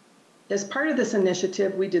 As part of this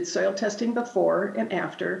initiative, we did soil testing before and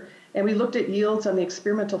after, and we looked at yields on the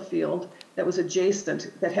experimental field that was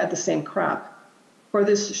adjacent that had the same crop. For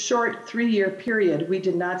this short 3-year period, we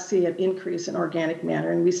did not see an increase in organic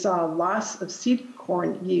matter, and we saw a loss of seed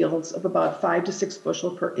corn yields of about 5 to 6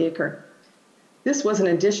 bushel per acre. This was in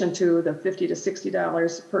addition to the $50 to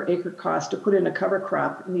 $60 per acre cost to put in a cover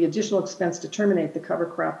crop and the additional expense to terminate the cover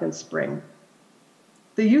crop in spring.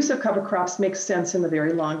 The use of cover crops makes sense in the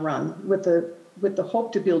very long run, with the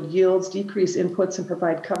hope to build yields, decrease inputs, and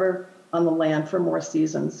provide cover on the land for more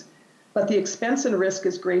seasons. But the expense and risk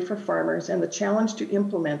is great for farmers, and the challenge to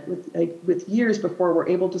implement with years before we're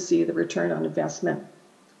able to see the return on investment.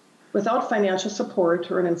 Without financial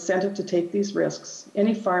support or an incentive to take these risks,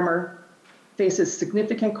 any farmer faces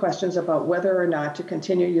significant questions about whether or not to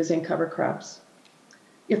continue using cover crops.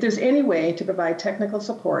 If there's any way to provide technical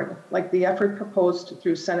support, like the effort proposed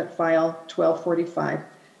through Senate File 1245,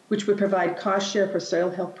 which would provide cost share for soil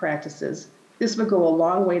health practices, this would go a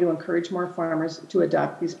long way to encourage more farmers to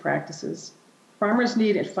adopt these practices. Farmers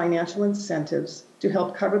need financial incentives to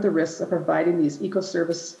help cover the risks of providing these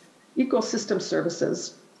ecosystem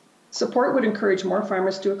services. Support would encourage more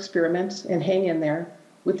farmers to experiment and hang in there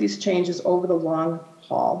with these changes over the long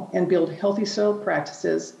haul and build healthy soil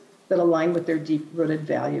practices that align with their deep-rooted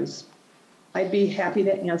values. I'd be happy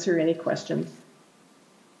to answer any questions.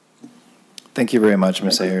 Thank you very much,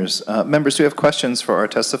 Ms. Ayers. Members, do we have questions for our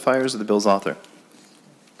testifiers or the bill's author?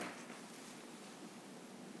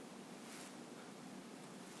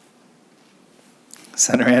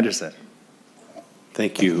 Senator Anderson.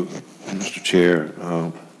 Thank you, Mr. Chair.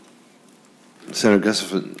 Senator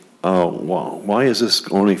Gustafson, why is this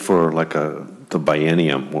only for like the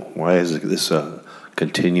biennium? Why is this a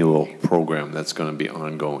continual program that's going to be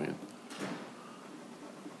ongoing?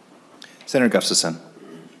 Senator Gustafson.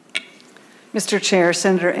 Mr. Chair,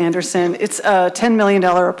 Senator Anderson, it's a $10 million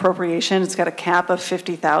appropriation. It's got a cap of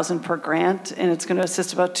 $50,000 per grant, and it's going to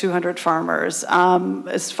assist about 200 farmers.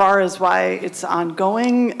 As far as why it's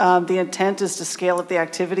ongoing, the intent is to scale up the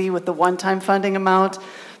activity with the one-time funding amount,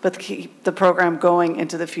 but keep the program going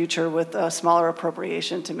into the future with a smaller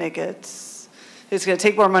appropriation to make it, it's going to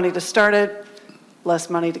take more money to start it, less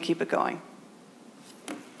money to keep it going.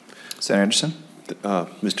 Senator Anderson?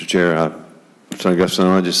 Mr. Chair, Senator Gustafson,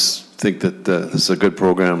 I just think that this is a good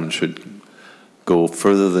program and should go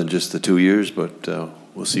further than just the 2 years, but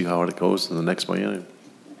we'll see how it goes in the next biennium.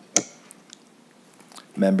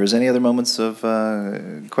 Members, any other moments of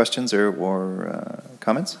questions or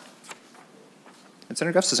comments? And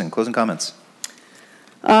Senator Gustafson, closing comments.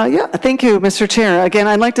 Yeah, thank you, Mr. Chair. Again,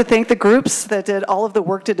 I'd like to thank the groups that did all of the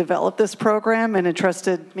work to develop this program and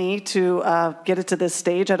entrusted me to get it to this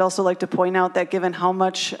stage. I'd also like to point out that given how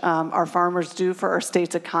much our farmers do for our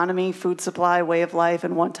state's economy, food supply, way of life,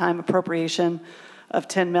 and one-time appropriation of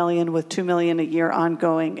 $10 million with $2 million a year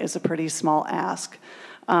ongoing is a pretty small ask.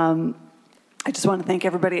 I just want to thank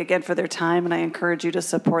everybody again for their time, and I encourage you to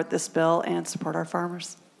support this bill and support our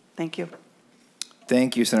farmers. Thank you.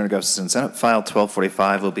 Thank you, Senator Gustafson. Senate File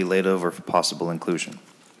 1245 will be laid over for possible inclusion.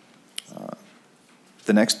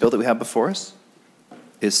 The next bill that we have before us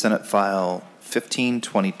is Senate File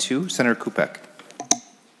 1522. Senator Kupek.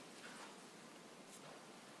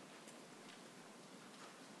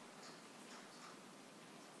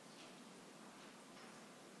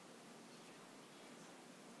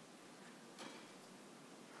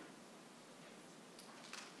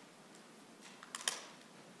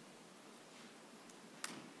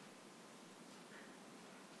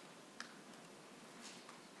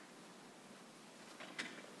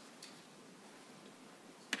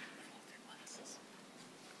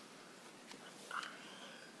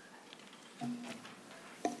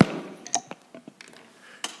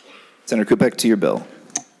 Senator Kupek, to your bill.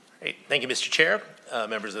 Great. Thank you, Mr. Chair,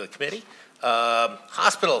 members of the committee.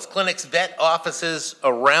 Hospitals, clinics, vet offices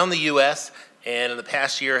around the U.S. and in the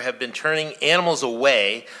past year have been turning animals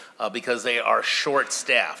away because they are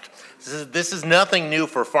short-staffed. This is nothing new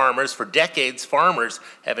for farmers. For decades, farmers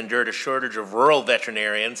have endured a shortage of rural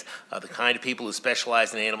veterinarians, the kind of people who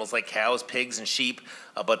specialize in animals like cows, pigs, and sheep.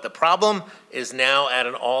 But the problem is now at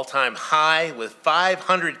an all-time high, with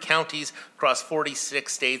 500 counties across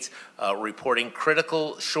 46 states reporting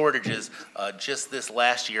critical shortages just this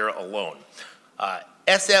last year alone.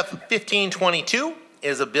 SF 1522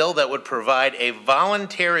 is a bill that would provide a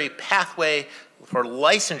voluntary pathway for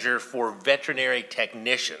licensure for veterinary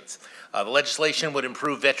technicians. The legislation would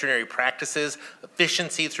improve veterinary practices,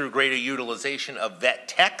 efficiency through greater utilization of vet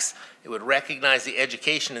techs. It would recognize the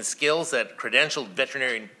education and skills that credentialed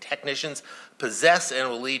veterinary technicians possess and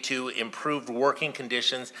will lead to improved working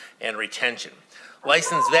conditions and retention.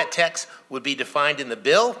 Licensed vet techs would be defined in the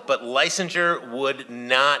bill, but licensure would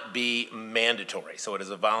not be mandatory, so it is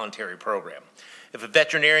a voluntary program. If a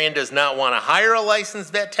veterinarian does not want to hire a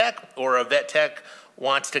licensed vet tech, or a vet tech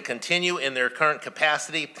wants to continue in their current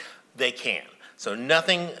capacity, they can. So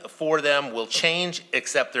nothing for them will change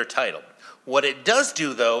except their title. What it does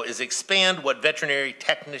do, though, is expand what veterinary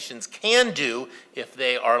technicians can do if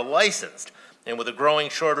they are licensed. And with a growing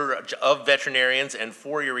shortage of veterinarians and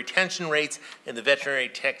four-year retention rates in the veterinary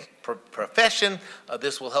tech profession,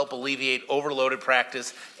 this will help alleviate overloaded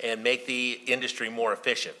practice and make the industry more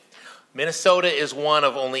efficient. Minnesota is one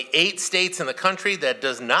of only 8 states in the country that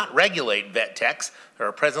does not regulate vet techs. There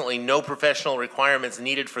are presently no professional requirements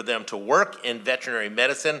needed for them to work in veterinary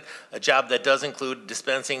medicine, a job that does include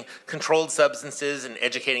dispensing controlled substances and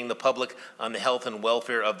educating the public on the health and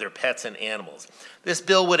welfare of their pets and animals. This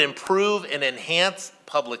bill would improve and enhance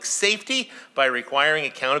public safety by requiring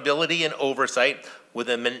accountability and oversight with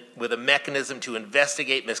a mechanism to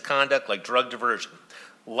investigate misconduct like drug diversion.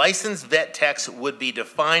 Licensed vet techs would be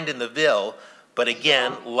defined in the bill, but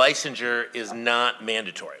again, licensure is not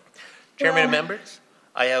mandatory. Chairman and members,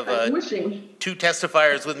 I have 2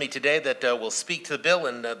 testifiers with me today that will speak to the bill,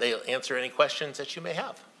 and they'll answer any questions that you may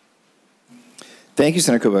have. Thank you,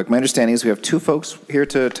 Senator Kubik. My understanding is we have 2 folks here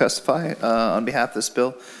to testify on behalf of this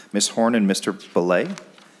bill, Ms. Horn and Mr. Belay.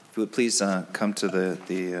 If you would please come to the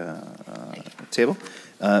table.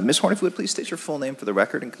 Ms. Horn, if you would please state your full name for the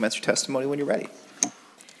record and commence your testimony when you're ready.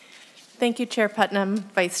 Thank you, Chair Putnam,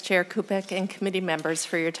 Vice Chair Kupik, and committee members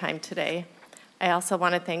for your time today. I also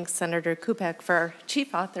want to thank Senator Kupik for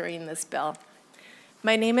chief authoring this bill.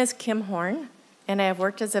 My name is Kim Horn, and I have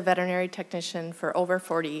worked as a veterinary technician for over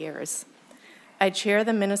 40 years. I chair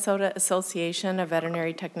the Minnesota Association of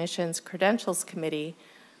Veterinary Technicians Credentials Committee,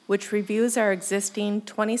 which reviews our existing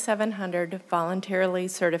 2,700 voluntarily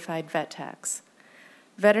certified vet techs.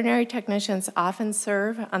 Veterinary technicians often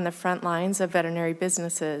serve on the front lines of veterinary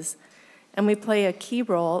businesses, and we play a key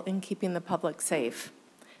role in keeping the public safe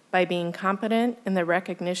by being competent in the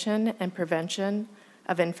recognition and prevention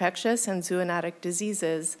of infectious and zoonotic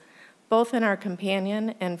diseases, both in our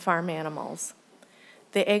companion and farm animals.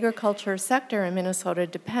 The agriculture sector in Minnesota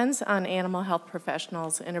depends on animal health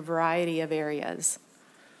professionals in a variety of areas.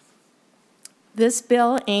 This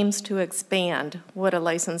bill aims to expand what a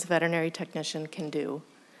licensed veterinary technician can do.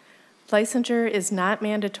 Licensure is not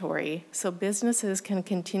mandatory, so businesses can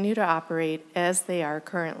continue to operate as they are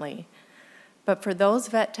currently. But for those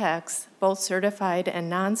vet techs, both certified and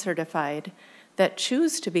non-certified, that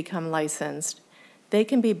choose to become licensed, they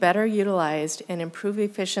can be better utilized and improve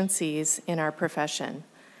efficiencies in our profession.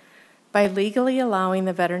 By legally allowing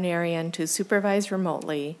the veterinarian to supervise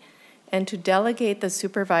remotely and to delegate the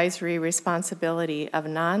supervisory responsibility of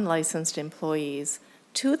non-licensed employees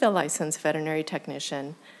to the licensed veterinary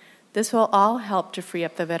technician, this will all help to free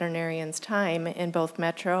up the veterinarian's time in both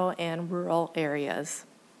metro and rural areas.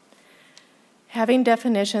 Having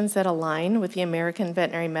definitions that align with the American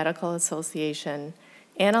Veterinary Medical Association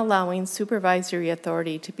and allowing supervisory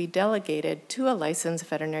authority to be delegated to a licensed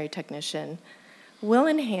veterinary technician will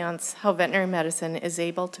enhance how veterinary medicine is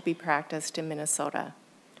able to be practiced in Minnesota.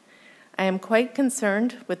 I am quite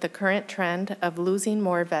concerned with the current trend of losing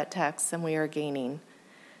more vet techs than we are gaining.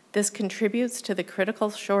 This contributes to the critical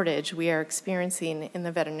shortage we are experiencing in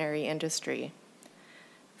the veterinary industry.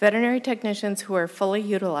 Veterinary technicians who are fully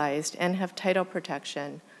utilized and have title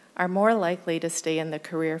protection are more likely to stay in the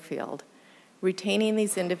career field. Retaining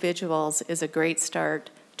these individuals is a great start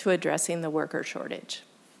to addressing the worker shortage.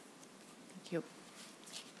 Thank you.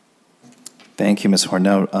 Thank you, Ms. Horn.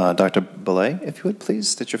 Now, Dr. Belay, if you would please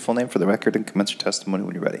state your full name for the record and commence your testimony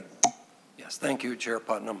when you're ready. Yes. Yes, thank you, Chair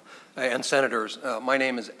Putnam and Senators. My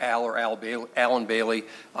name is Alan Bailey.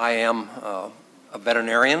 I am a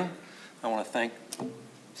veterinarian. I want to thank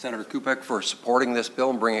Senator Kupek for supporting this bill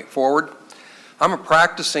and bringing it forward. I'm a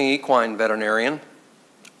practicing equine veterinarian.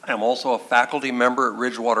 I'm also a faculty member at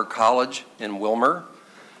Ridgewater College in Wilmer,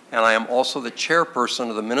 and I am also the chairperson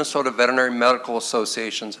of the Minnesota Veterinary Medical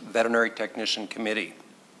Association's Veterinary Technician Committee.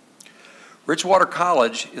 Ridgewater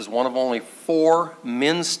College is one of only 4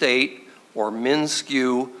 MnSTATE or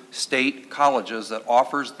MnSCU state colleges that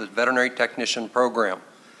offers the veterinary technician program.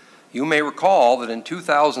 You may recall that in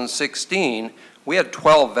 2016, we had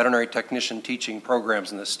 12 veterinary technician teaching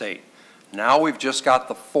programs in the state. Now we've just got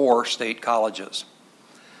the 4 state colleges.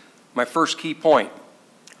 My first key point,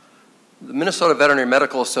 the Minnesota Veterinary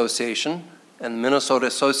Medical Association and the Minnesota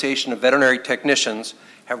Association of Veterinary Technicians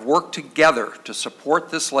have worked together to support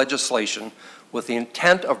this legislation with the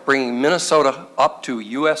intent of bringing Minnesota up to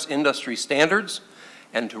U.S. industry standards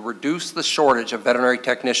and to reduce the shortage of veterinary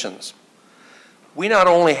technicians. We not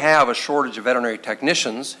only have a shortage of veterinary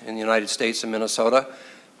technicians in the United States and Minnesota,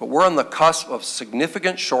 but we're on the cusp of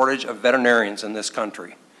significant shortage of veterinarians in this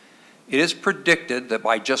country. It is predicted that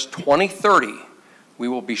by just 2030, we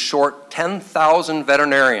will be short 10,000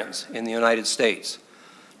 veterinarians in the United States.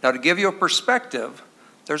 Now, to give you a perspective,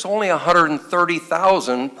 there's only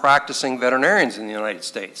 130,000 practicing veterinarians in the United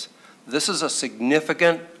States. This is a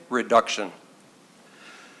significant reduction.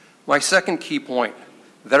 My second key point,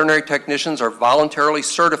 veterinary technicians are voluntarily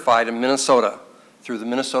certified in Minnesota through the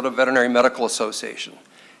Minnesota Veterinary Medical Association.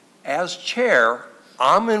 As chair,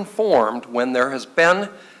 I'm informed when there has been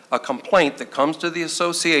a complaint that comes to the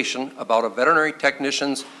association about a veterinary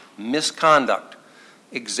technician's misconduct.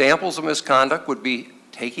 Examples of misconduct would be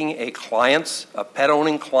taking a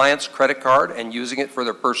pet-owning client's credit card and using it for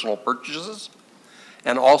their personal purchases,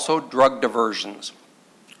 and also drug diversions.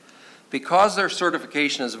 Because their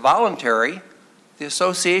certification is voluntary, the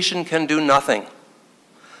association can do nothing.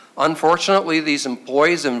 Unfortunately, these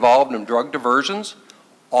employees involved in drug diversions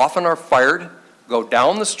often are fired, go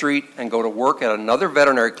down the street, and go to work at another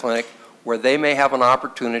veterinary clinic where they may have an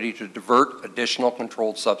opportunity to divert additional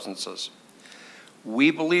controlled substances.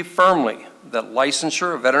 We believe firmly that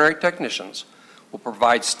licensure of veterinary technicians will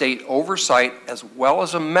provide state oversight as well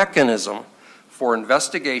as a mechanism for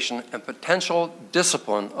investigation and potential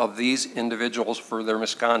discipline of these individuals for their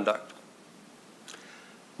misconduct.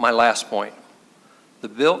 My last point.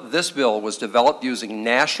 This bill was developed using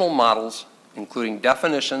national models, including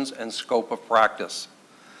definitions and scope of practice.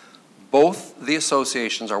 Both the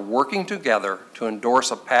associations are working together to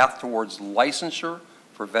endorse a path towards licensure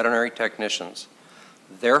for veterinary technicians.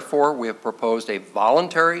 Therefore, we have proposed a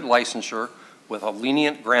voluntary licensure with a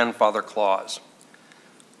lenient grandfather clause.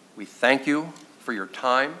 We thank you for your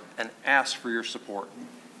time and ask for your support.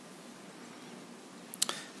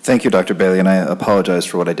 Thank you, Dr. Bailey, and I apologize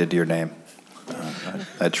for what I did to your name.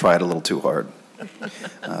 I tried a little too hard.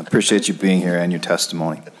 Appreciate you being here and your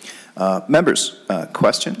testimony. Members,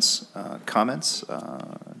 questions, comments,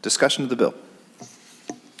 discussion of the bill?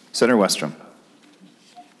 Senator Westrom.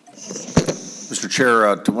 Mr.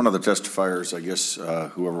 Chair, to one of the testifiers, I guess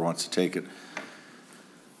whoever wants to take it.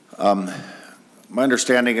 My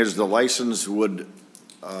understanding is the license would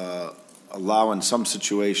allow in some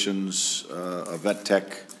situations a vet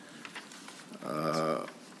tech or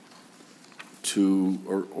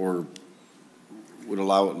would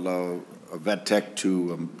allow a vet tech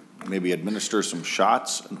to maybe administer some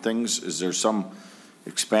shots and things. Is there some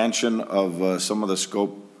expansion of some of the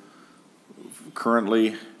scope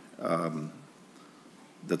currently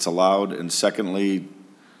that's allowed? And secondly,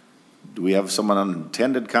 do we have some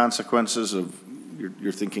unintended consequences of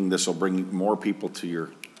you're thinking this will bring more people to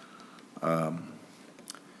your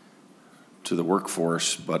to the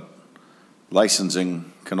workforce, but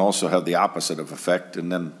licensing can also have the opposite of effect,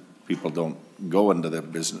 and then people don't go into the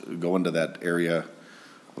business, go into that area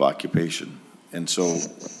of occupation. And so,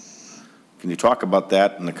 can you talk about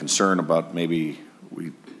that and the concern about maybe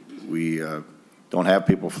we don't have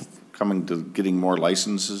people coming to getting more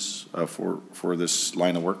licenses for this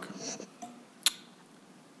line of work?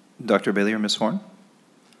 Dr. Bailey or Ms. Horn?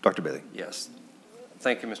 Dr. Bailey. Yes.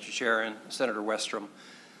 Thank you, Mr. Chair and Senator Westrom.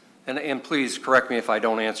 And please correct me if I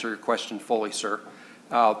don't answer your question fully, sir.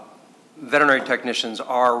 Veterinary technicians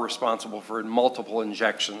are responsible for multiple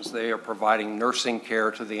injections. They are providing nursing care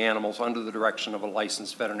to the animals under the direction of a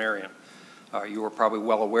licensed veterinarian. You are probably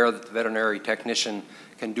well aware that the veterinary technician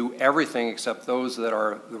can do everything except those that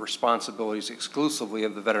are the responsibilities exclusively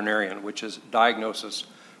of the veterinarian, which is diagnosis,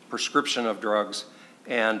 prescription of drugs,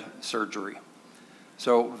 and surgery.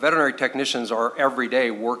 So veterinary technicians are every day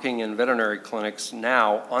working in veterinary clinics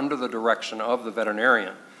now under the direction of the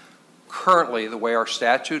veterinarian. Currently, the way our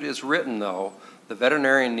statute is written, though, the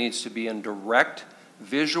veterinarian needs to be in direct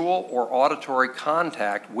visual or auditory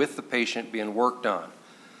contact with the patient being worked on.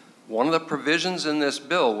 One of the provisions in this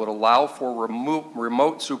bill would allow for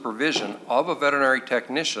remote supervision of a veterinary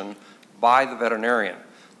technician by the veterinarian.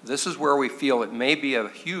 This is where we feel it may be a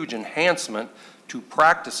huge enhancement to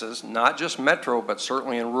practices, not just metro, but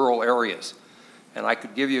certainly in rural areas. And I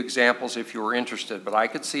could give you examples if you were interested, but I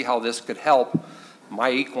could see how this could help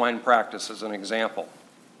my equine practice as an example.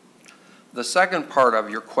 The second part of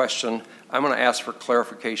your question, I'm going to ask for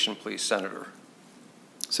clarification, please, Senator.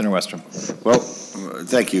 Senator Westrom. Well,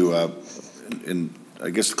 thank you. And I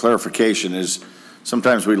guess the clarification is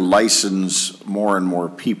sometimes we license more and more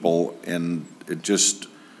people, and it just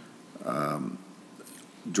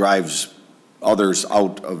drives others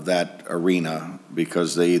out of that arena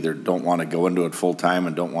because they either don't want to go into it full time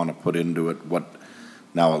and don't want to put into it what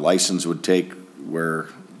now a license would take, where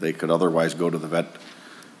they could otherwise go to the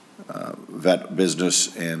vet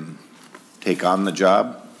business and take on the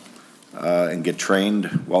job and get trained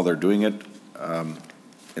while they're doing it.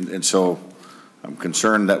 And so I'm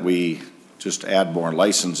concerned that we just add more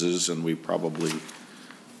licenses and we probably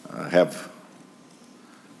have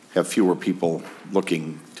fewer people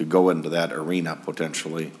looking to go into that arena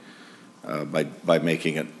potentially by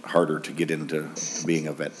making it harder to get into being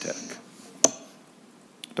a vet tech.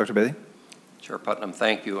 Dr. Bailey? Chair Putnam,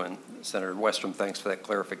 thank you, and Senator Westrom, thanks for that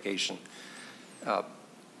clarification.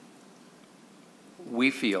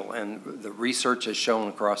 We feel, and the research has shown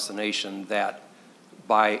across the nation, that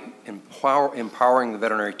by empowering the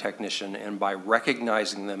veterinary technician and by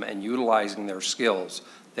recognizing them and utilizing their skills,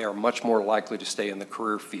 they are much more likely to stay in the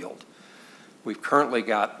career field. We've currently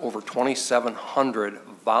got over 2,700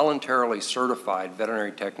 voluntarily certified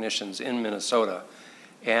veterinary technicians in Minnesota,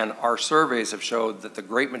 and our surveys have showed that the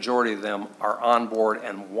great majority of them are on board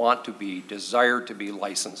and want to be, desire to be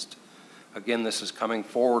licensed. Again, this is coming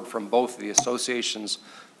forward from both the associations,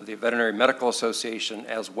 the Veterinary Medical Association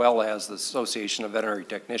as well as the Association of Veterinary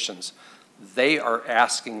Technicians. They are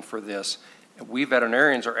asking for this. We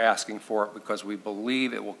veterinarians are asking for it because we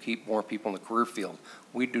believe it will keep more people in the career field.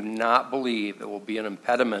 We do not believe it will be an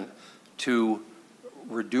impediment to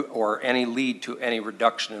reduce or any lead to any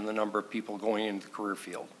reduction in the number of people going into the career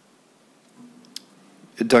field.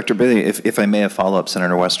 Dr. Bailey, if I may follow up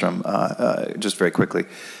Senator Westrom, just very quickly,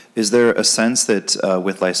 is there a sense that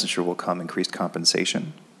with licensure will come increased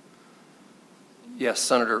compensation? Yes,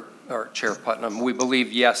 Senator or Chair Putnam, we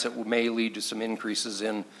believe yes, it may lead to some increases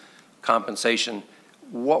in compensation.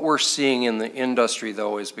 What we're seeing in the industry,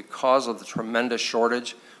 though, is because of the tremendous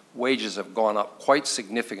shortage, wages have gone up quite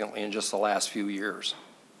significantly in just the last few years.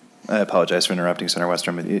 I apologize for interrupting, Senator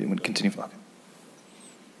Westrom. Continue.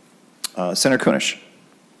 Senator Kunish.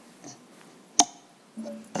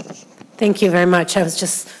 Thank you very much. I was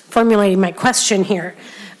just formulating my question here.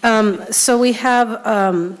 So we have,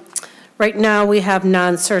 right now we have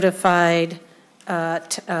non-certified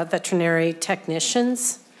veterinary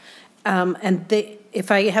technicians. And they, if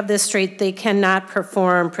I have this straight, they cannot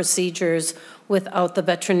perform procedures without the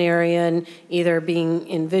veterinarian either being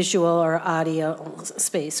in visual or audio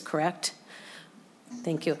space, correct?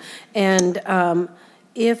 Thank you. And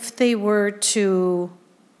if they were to,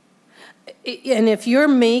 and if you're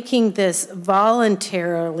making this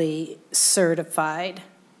voluntarily certified,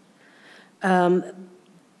 that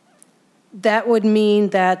would mean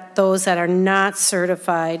that those that are not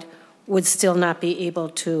certified would still not be able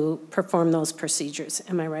to perform those procedures.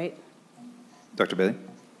 Am I right? Dr. Bailey?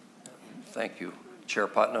 Thank you, Chair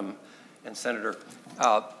Putnam and Senator.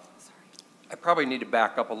 I probably need to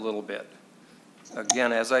back up a little bit.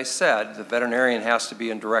 Again, as I said, the veterinarian has to be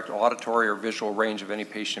in direct auditory or visual range of any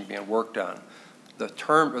patient being worked on.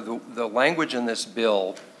 The language in this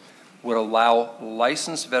bill would allow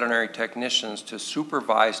licensed veterinary technicians to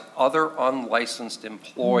supervise other unlicensed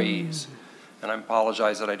employees. And I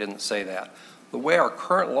apologize that I didn't say that. The way our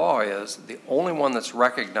current law is, the only one that's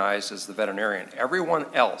recognized is the veterinarian. Everyone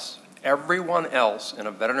else in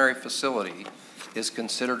a veterinary facility is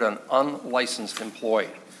considered an unlicensed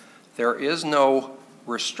employee. There is no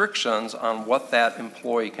restrictions on what that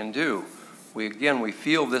employee can do. We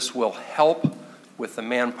feel this will help with the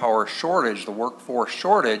manpower shortage, the workforce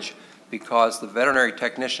shortage, because the veterinary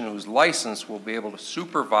technician who's licensed will be able to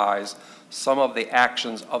supervise some of the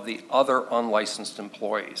actions of the other unlicensed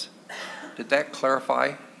employees. Did that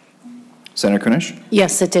clarify? Senator Kunish?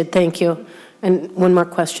 Yes, it did. Thank you. And one more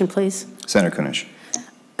question, please. Senator Kunish.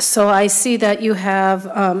 So I see that you have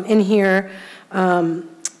in here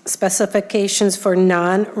specifications for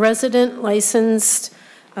non-resident licensed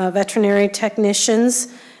veterinary technicians.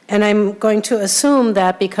 And I'm going to assume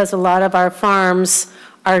that because a lot of our farms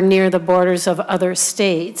are near the borders of other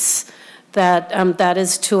states, that that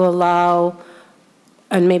is to allow,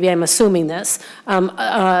 and maybe I'm assuming this,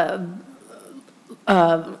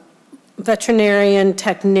 veterinarian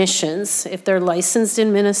technicians, if they're licensed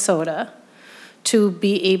in Minnesota, to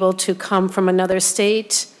be able to come from another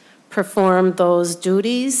state, perform those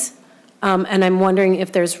duties. And I'm wondering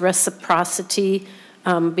if there's reciprocity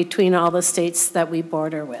between all the states that we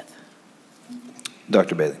border with.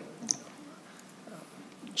 Dr. Bailey.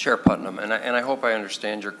 Chair Putnam, and I hope I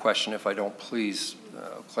understand your question. If I don't, please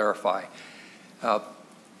clarify.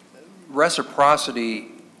 Reciprocity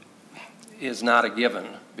is not a given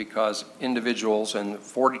because individuals in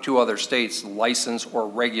 42 other states license or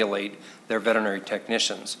regulate their veterinary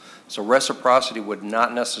technicians. So reciprocity would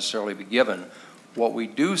not necessarily be given. What we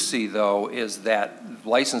do see, though, is that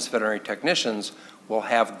licensed veterinary technicians will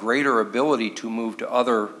have greater ability to move to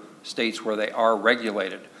other states where they are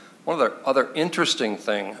regulated. One of the other interesting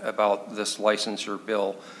thing about this licensure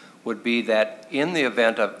bill would be that in the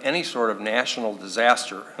event of any sort of national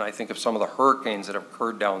disaster, and I think of some of the hurricanes that have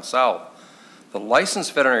occurred down south, the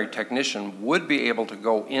licensed veterinary technician would be able to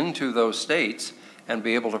go into those states and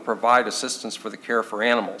be able to provide assistance for the care for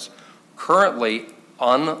animals. Currently,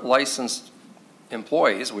 unlicensed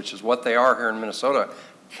employees, which is what they are here in Minnesota,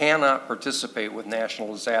 cannot participate with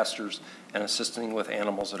national disasters and assisting with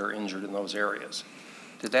animals that are injured in those areas.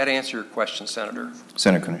 Did that answer your question, Senator?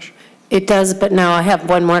 Senator Kunish. It does, but now I have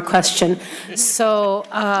one more question. So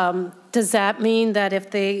does that mean that if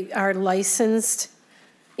they are licensed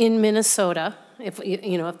in Minnesota, if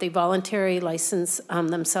they voluntarily license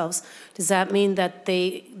themselves, does that mean that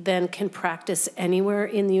they then can practice anywhere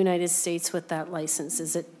in the United States with that license?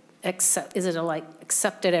 Is it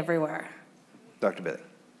accepted everywhere? Dr. Bailey.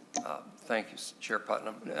 Thank you, Chair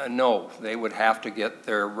Putnam. No, they would have to get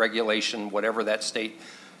their regulation, whatever that state.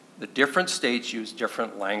 The different states use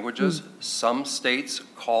different languages. Some states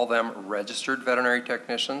call them registered veterinary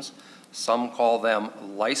technicians. Some call them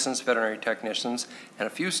licensed veterinary technicians. And a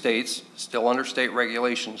few states, still under state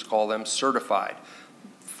regulations, call them certified.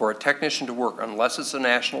 For a technician to work, unless it's a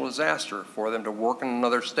national disaster, for them to work in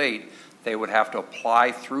another state, they would have to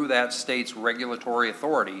apply through that state's regulatory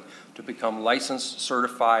authority to become licensed,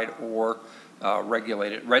 certified, or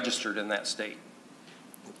regulated, registered in that state.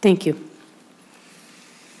 Thank you.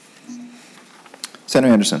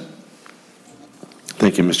 Senator Anderson.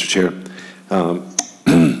 Thank you, Mr. Chair.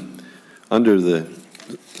 Under the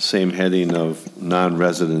same heading of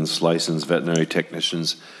non-residents licensed veterinary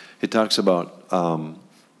technicians, it talks about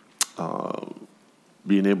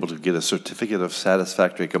being able to get a certificate of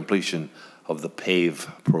satisfactory completion of the PAVE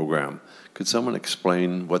program. Could someone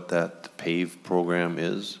explain what that PAVE program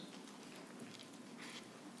is?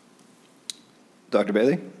 Dr.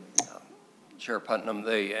 Bailey? Chair Putnam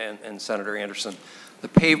and Senator Anderson, the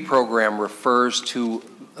PAVE program refers to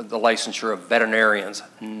the licensure of veterinarians,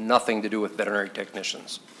 nothing to do with veterinary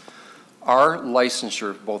technicians. Our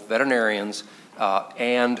licensure, both veterinarians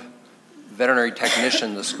and veterinary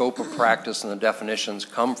technician, the scope of practice and the definitions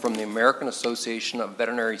come from the American Association of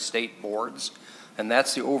Veterinary State Boards, and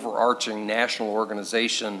that's the overarching national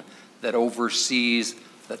organization that oversees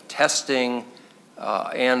the testing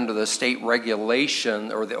and the state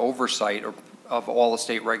regulation or the oversight of all the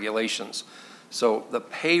state regulations. So the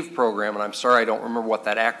PAVE program, and I'm sorry I don't remember what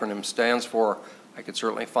that acronym stands for, I could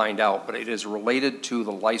certainly find out, but it is related to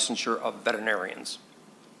the licensure of veterinarians.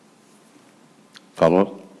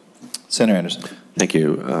 Follow-up? Senator Anderson. Thank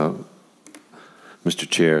you. Mr.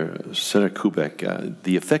 Chair, Senator Kubek,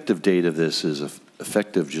 the effective date of this is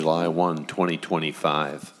effective July 1,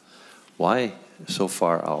 2025. Why so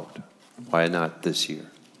far out? Why not this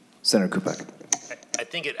year? Senator Kubek. I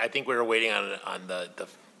think we were waiting on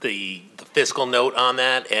the fiscal note on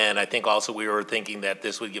that, and I think also we were thinking that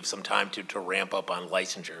this would give some time to ramp up on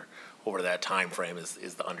licensure over that time frame is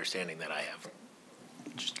the understanding that I have.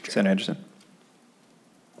 Senator Anderson.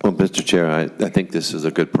 Well, Mr. Chair, I think this is a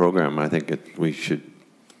good program. I think we should,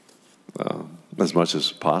 as much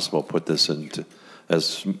as possible, put this into,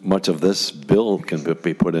 as much of this bill can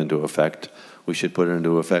be put into effect, we should put it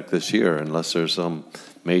into effect this year unless there's some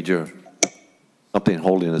major, something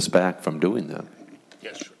holding us back from doing that.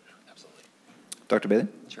 Yes, sure. Absolutely. Dr. Bailey?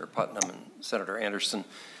 Chair Putnam and Senator Anderson,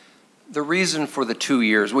 the reason for the 2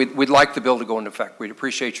 years, we'd like the bill to go into effect. We'd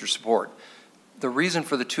appreciate your support. The reason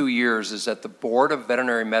for the 2 years is that the Board of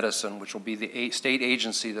Veterinary Medicine, which will be the state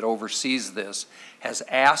agency that oversees this, has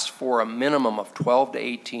asked for a minimum of 12 to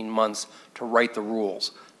 18 months to write the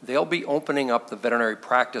rules. They'll be opening up the Veterinary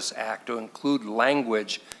Practice Act to include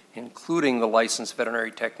language, including the licensed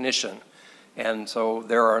veterinary technician. And so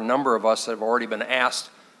there are a number of us that have already been asked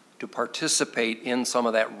to participate in some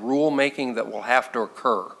of that rulemaking that will have to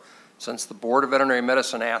occur. Since the Board of Veterinary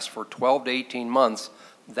Medicine asked for 12 to 18 months,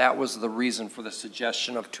 that was the reason for the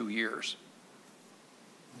suggestion of 2 years.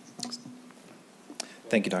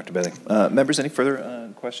 Thank you, Dr. Bailey. Members, any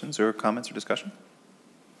further questions or comments or discussion?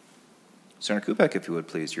 Senator Kupek, if you would,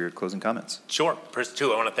 please, your closing comments. Sure. First,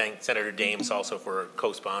 too, I want to thank Senator Dames also for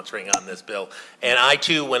co-sponsoring on this bill. And I,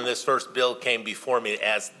 too, when this first bill came before me,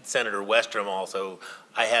 as Senator Westrom also,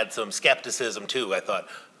 I had some skepticism, too. I thought,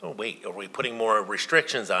 oh, wait, are we putting more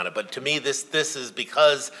restrictions on it? But to me, this is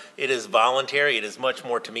because it is voluntary. It is much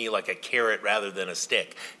more, to me, like a carrot rather than a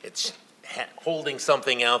stick. It's holding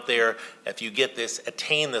something out there. If you get this,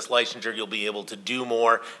 attain this licensure, you'll be able to do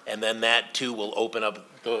more, and then that too will open up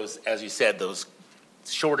those, as you said, those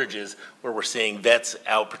shortages where we're seeing vets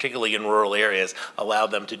out, particularly in rural areas, allow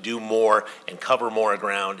them to do more and cover more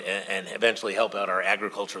ground and eventually help out our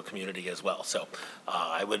agricultural community as well. So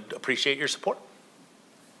I would appreciate your support.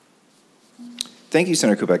 Thank you,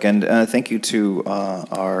 Senator Kupek, and thank you to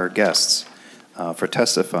our guests for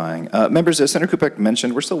testifying. Members, as Senator Kupek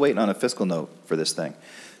mentioned, we're still waiting on a fiscal note for this thing.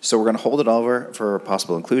 So we're going to hold it over for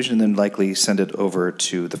possible inclusion and then likely send it over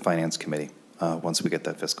to the Finance Committee once we get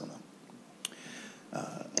that fiscal note.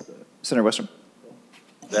 Senator Westrom?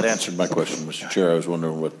 That answered my question, Mr. Chair. I was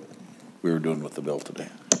wondering what we were doing with the bill today.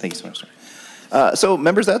 Thank you so much, sir. So,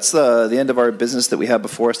 members, that's the end of our business that we have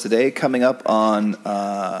before us today. Coming up on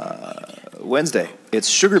Wednesday, it's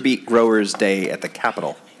Sugar Beet Growers Day at the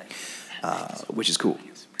Capitol, which is cool.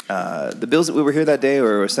 The bills that we were here that day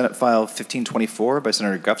were Senate File 1524 by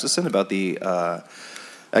Senator Gustafson about the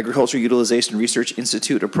Agriculture Utilization Research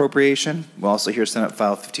Institute appropriation. We'll also hear Senate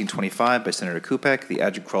File 1525 by Senator Kupek, the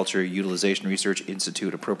Agriculture Utilization Research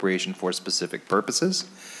Institute appropriation for specific purposes.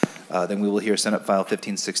 Then we will hear Senate File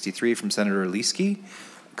 1563 from Senator Leaskey,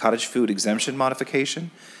 cottage food exemption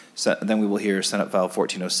modification. Then we will hear Senate File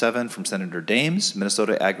 1407 from Senator Dames,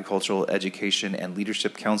 Minnesota Agricultural Education and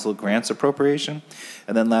Leadership Council grants appropriation.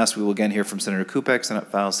 And then last, we will again hear from Senator Kupek, Senate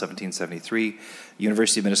File 1773,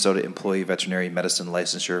 University of Minnesota Employee Veterinary Medicine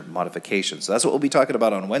Licensure modification. So that's what we'll be talking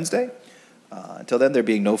about on Wednesday. Until then, there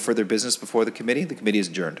being no further business before the committee is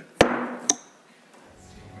adjourned.